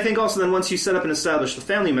 Right, and I think also then once you set up and establish the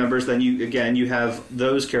family members, then you have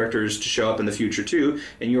those characters to show up in the future too,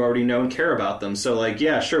 and you already know and care about them. So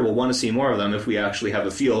sure, we'll want to see more of them if we actually have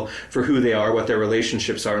a feel for who they are, what their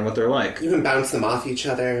relationships are, and what they're like. You can bounce them off each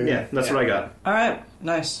other. Yeah, that's what I got. All right,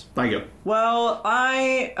 nice. Thank you. Well,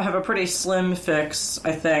 I have a pretty slim fix,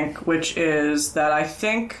 I think, which is that I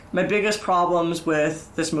think my biggest problems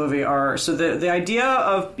with this movie are, so the idea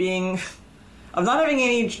of not having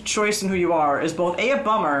any choice in who you are is both a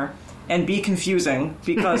bummer and B, confusing,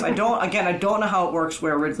 because I don't know how it works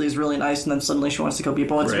where Ridley's really nice and then suddenly she wants to kill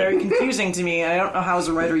people. It's very confusing to me, and I don't know how as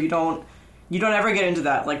a writer you don't ever get into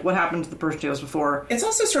that. What happened to the person who was before? It's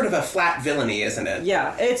also sort of a flat villainy, isn't it?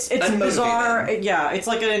 Yeah, it's bizarre. Yeah, it's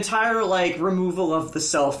an entire removal of the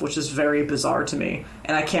self, which is very bizarre to me,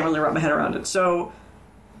 and I can't really wrap my head around it. So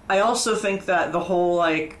I also think that the whole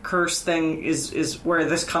curse thing is where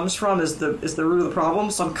this comes from, is the root of the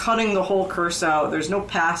problem. So I'm cutting the whole curse out. There's no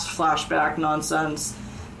past flashback nonsense.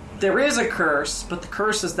 There is a curse, but the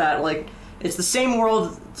curse is that It's the same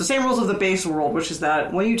world, the same rules of the base world, which is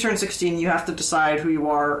that when you turn 16, you have to decide who you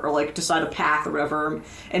are, or like decide a path or whatever.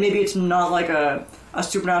 And maybe it's not like a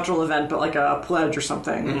supernatural event, but like a pledge or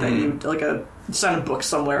something that you like a sign a book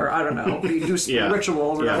somewhere. I don't know. You do ritual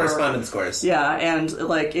or whatever. Correspondence course. Yeah, and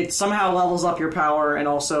like it somehow levels up your power, and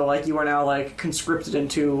also like you are now like conscripted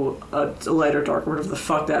into a light or dark, or whatever the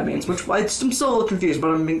fuck that means. Which I'm still a little confused, but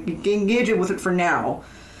I'm engaging with it for now.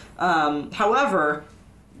 However,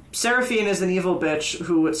 Seraphine is an evil bitch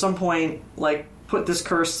who at some point like put this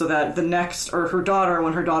curse so that the next, or her daughter,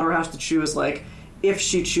 when her daughter has to choose, like if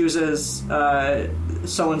she chooses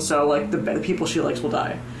so and so, like the people she likes will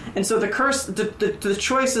die. And so the curse, the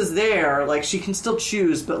choice is there. Like she can still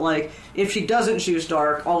choose, but like if she doesn't choose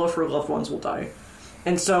dark, all of her loved ones will die.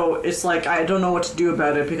 And so it's like I don't know what to do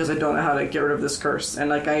about it because I don't know how to get rid of this curse. And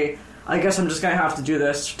like I guess I'm just gonna have to do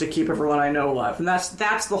this to keep everyone I know alive. And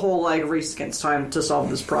that's the whole like race against time to solve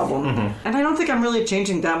this problem. And I don't think I'm really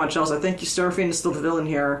changing that much else. I think Seraphine is still the villain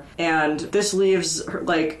here, and this leaves her,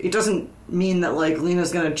 like it doesn't mean that like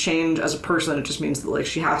Lena's gonna change as a person. It just means that like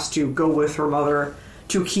she has to go with her mother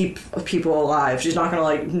to keep people alive. She's not going to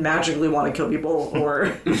like magically want to kill people, or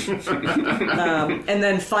and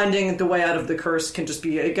then finding the way out of the curse can just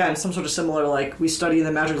be again some sort of similar like we study in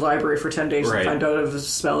the magic library for 10 days to find out if there's a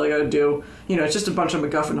spell I got to do. You know, it's just a bunch of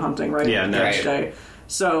MacGuffin hunting, right? Yeah, each day.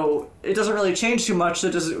 So it doesn't really change too much.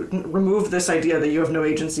 So just remove this idea that you have no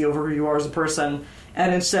agency over who you are as a person,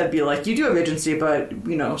 and instead be like you do have agency, but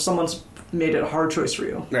you know someone's made it a hard choice for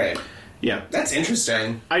you. Right. Yeah. That's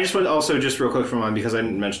interesting. I just want to also, just real quick for mine, because I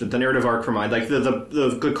didn't mention it, the narrative arc for mine, like,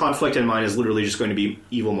 the conflict in mine is literally just going to be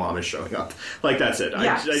evil mom is showing up. Like, that's it.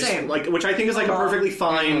 Yeah, I just, same. like, which I think is, like, a perfectly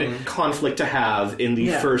fine conflict to have in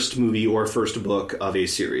the first movie or first book of a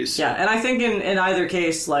series. Yeah, and I think in either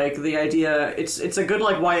case, like, the idea, it's a good,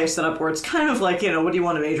 like, YA setup where it's kind of like, you know, what do you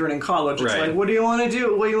want to major in college? It's like, what do you want to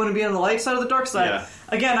do? What do you want to be on the light side or the dark side? Yeah.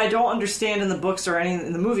 Again, I don't understand in the books or any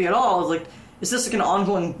in the movie at all, like, is this like an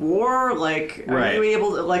ongoing war? Like, are you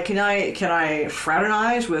able to, like, can I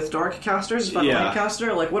fraternize with dark casters if I'm a light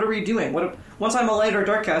caster? Like, what are we doing? Once I'm a light or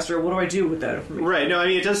dark caster, what do I do with that information? Right, no, I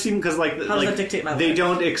mean, it does seem, because, like... How does that dictate my life? They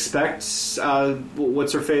don't expect,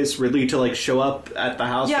 what's-her-face, Ridley, to, like, show up at the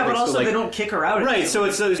house. Yeah, but also like, they don't kick her out. Right, so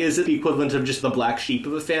is it the equivalent of just the black sheep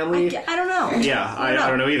of a family? I don't know. Yeah, I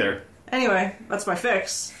don't know either. Anyway, that's my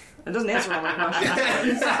fix. It doesn't answer all my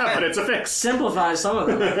questions. But it's a fix. Simplifies some of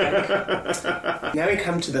them, I think. Now we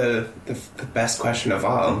come to the best question of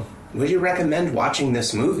all. Would you recommend watching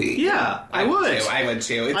this movie? Yeah, I would. I would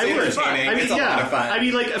too. It's entertaining. I mean, it's a lot of fun. I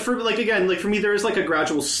mean, for me, there is like a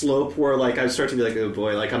gradual slope where like I start to be like, oh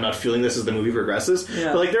boy, like I'm not feeling this as the movie progresses.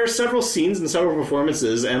 Yeah. But like there are several scenes and several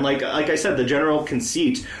performances, and like I said, the general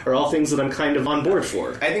conceit are all things that I'm kind of on board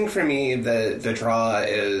for. I think for me, the draw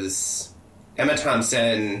is Emma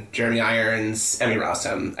Thompson, Jeremy Irons, Emmy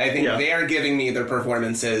Rossum. I think they are giving me the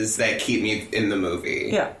performances that keep me in the movie.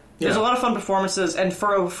 Yeah. There's a lot of fun performances, and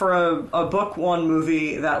for a book one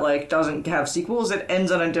movie that like doesn't have sequels, it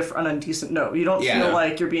ends on a decent note. You don't feel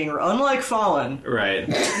like you're being unlike Fallen, right?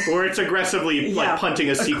 Or it's aggressively like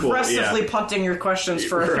punting a sequel, aggressively punting your questions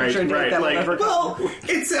for a future date that will never come. Well,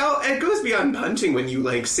 it goes beyond punting when you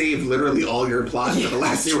like save literally all your plot for the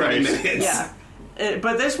last 20 minutes. Yeah.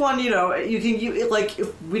 But this one, you know, if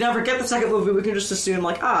we never get the second movie, we can just assume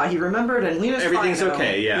like, he remembered and Lena's everything's fine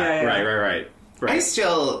okay. Yeah. Right. I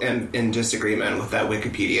still am in disagreement with that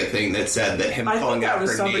Wikipedia thing that said that him calling out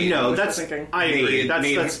her name. No, I agree.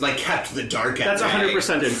 That's like kept the dark at That's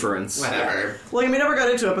 100% inference. Whatever. Yeah. Well, we never got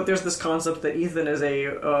into it, but there's this concept that Ethan is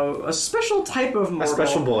a special type of mortal, a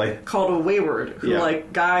special boy called a wayward, who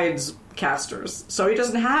like guides casters. So he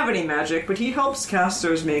doesn't have any magic, but he helps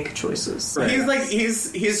casters make choices. Right.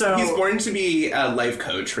 He's born to be a life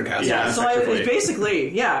coach for casters. Yeah, so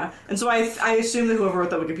and so I assume that whoever wrote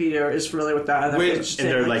that Wikipedia is familiar with that. And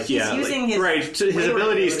they're like, he's using his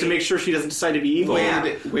abilities to make sure she doesn't decide to be evil.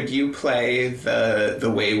 Would you play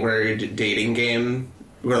the wayward dating game?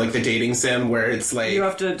 Or like the dating sim where it's like you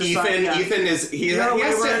have to decide, Ethan is he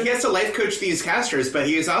has to life coach these casters, but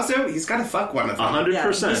he's got to fuck one of them.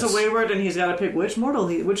 100%. He's a wayward, and he's got to pick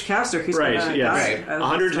which caster he's going to. Right.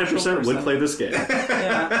 110% would play this game. You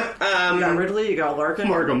got Ridley, you got Larkin,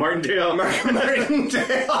 Margot Martindale.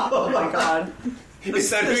 Oh my god.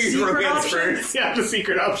 Is that who you romance first? Yeah, the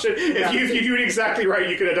secret option. If you do it exactly right,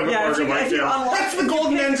 you can end up with Margot Martindale. That's the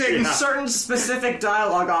golden ending. Certain specific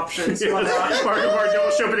dialogue options. Margot Martindale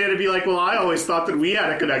will show up at the end and be like, well, I always thought that we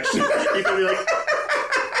had a connection. You can be like...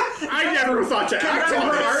 I never thought to act on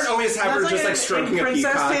Art this. always have her just like stroking a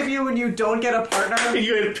Princess peacock. debut when you don't get a partner.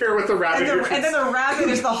 You pair with the rabbit. And then the rabbit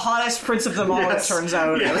is the hottest prince of them all, Yes. it turns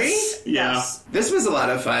out. Yes. Really? Yeah. Yes. This was a lot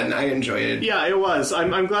of fun. I enjoyed it. Yeah, it was.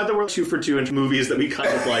 I'm glad there were 2 for 2 in movies that we kind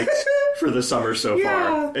of liked for the summer so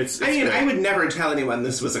far. It's I mean, good. I would never tell anyone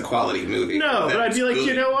this was a quality movie. No, but I'd be like,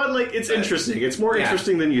 you know what? Like, it's interesting. It's more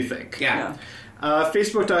interesting than you think. Yeah.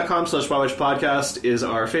 Facebook.com/WhyWatchPodcast is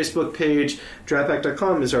our Facebook page.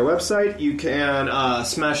 Dratback.com is our website. You can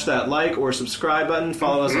smash that like or subscribe button.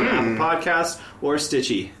 Follow us on Apple Podcasts or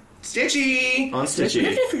Stitchy. Stitchy! On Stitchy. We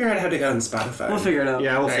have to figure out how to go on Spotify. We'll figure it out.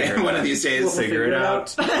 Yeah, we'll Right, figure it out. one of these days. We'll figure it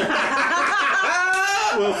out.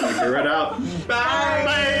 We'll figure it out. Bye!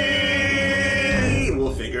 Bye!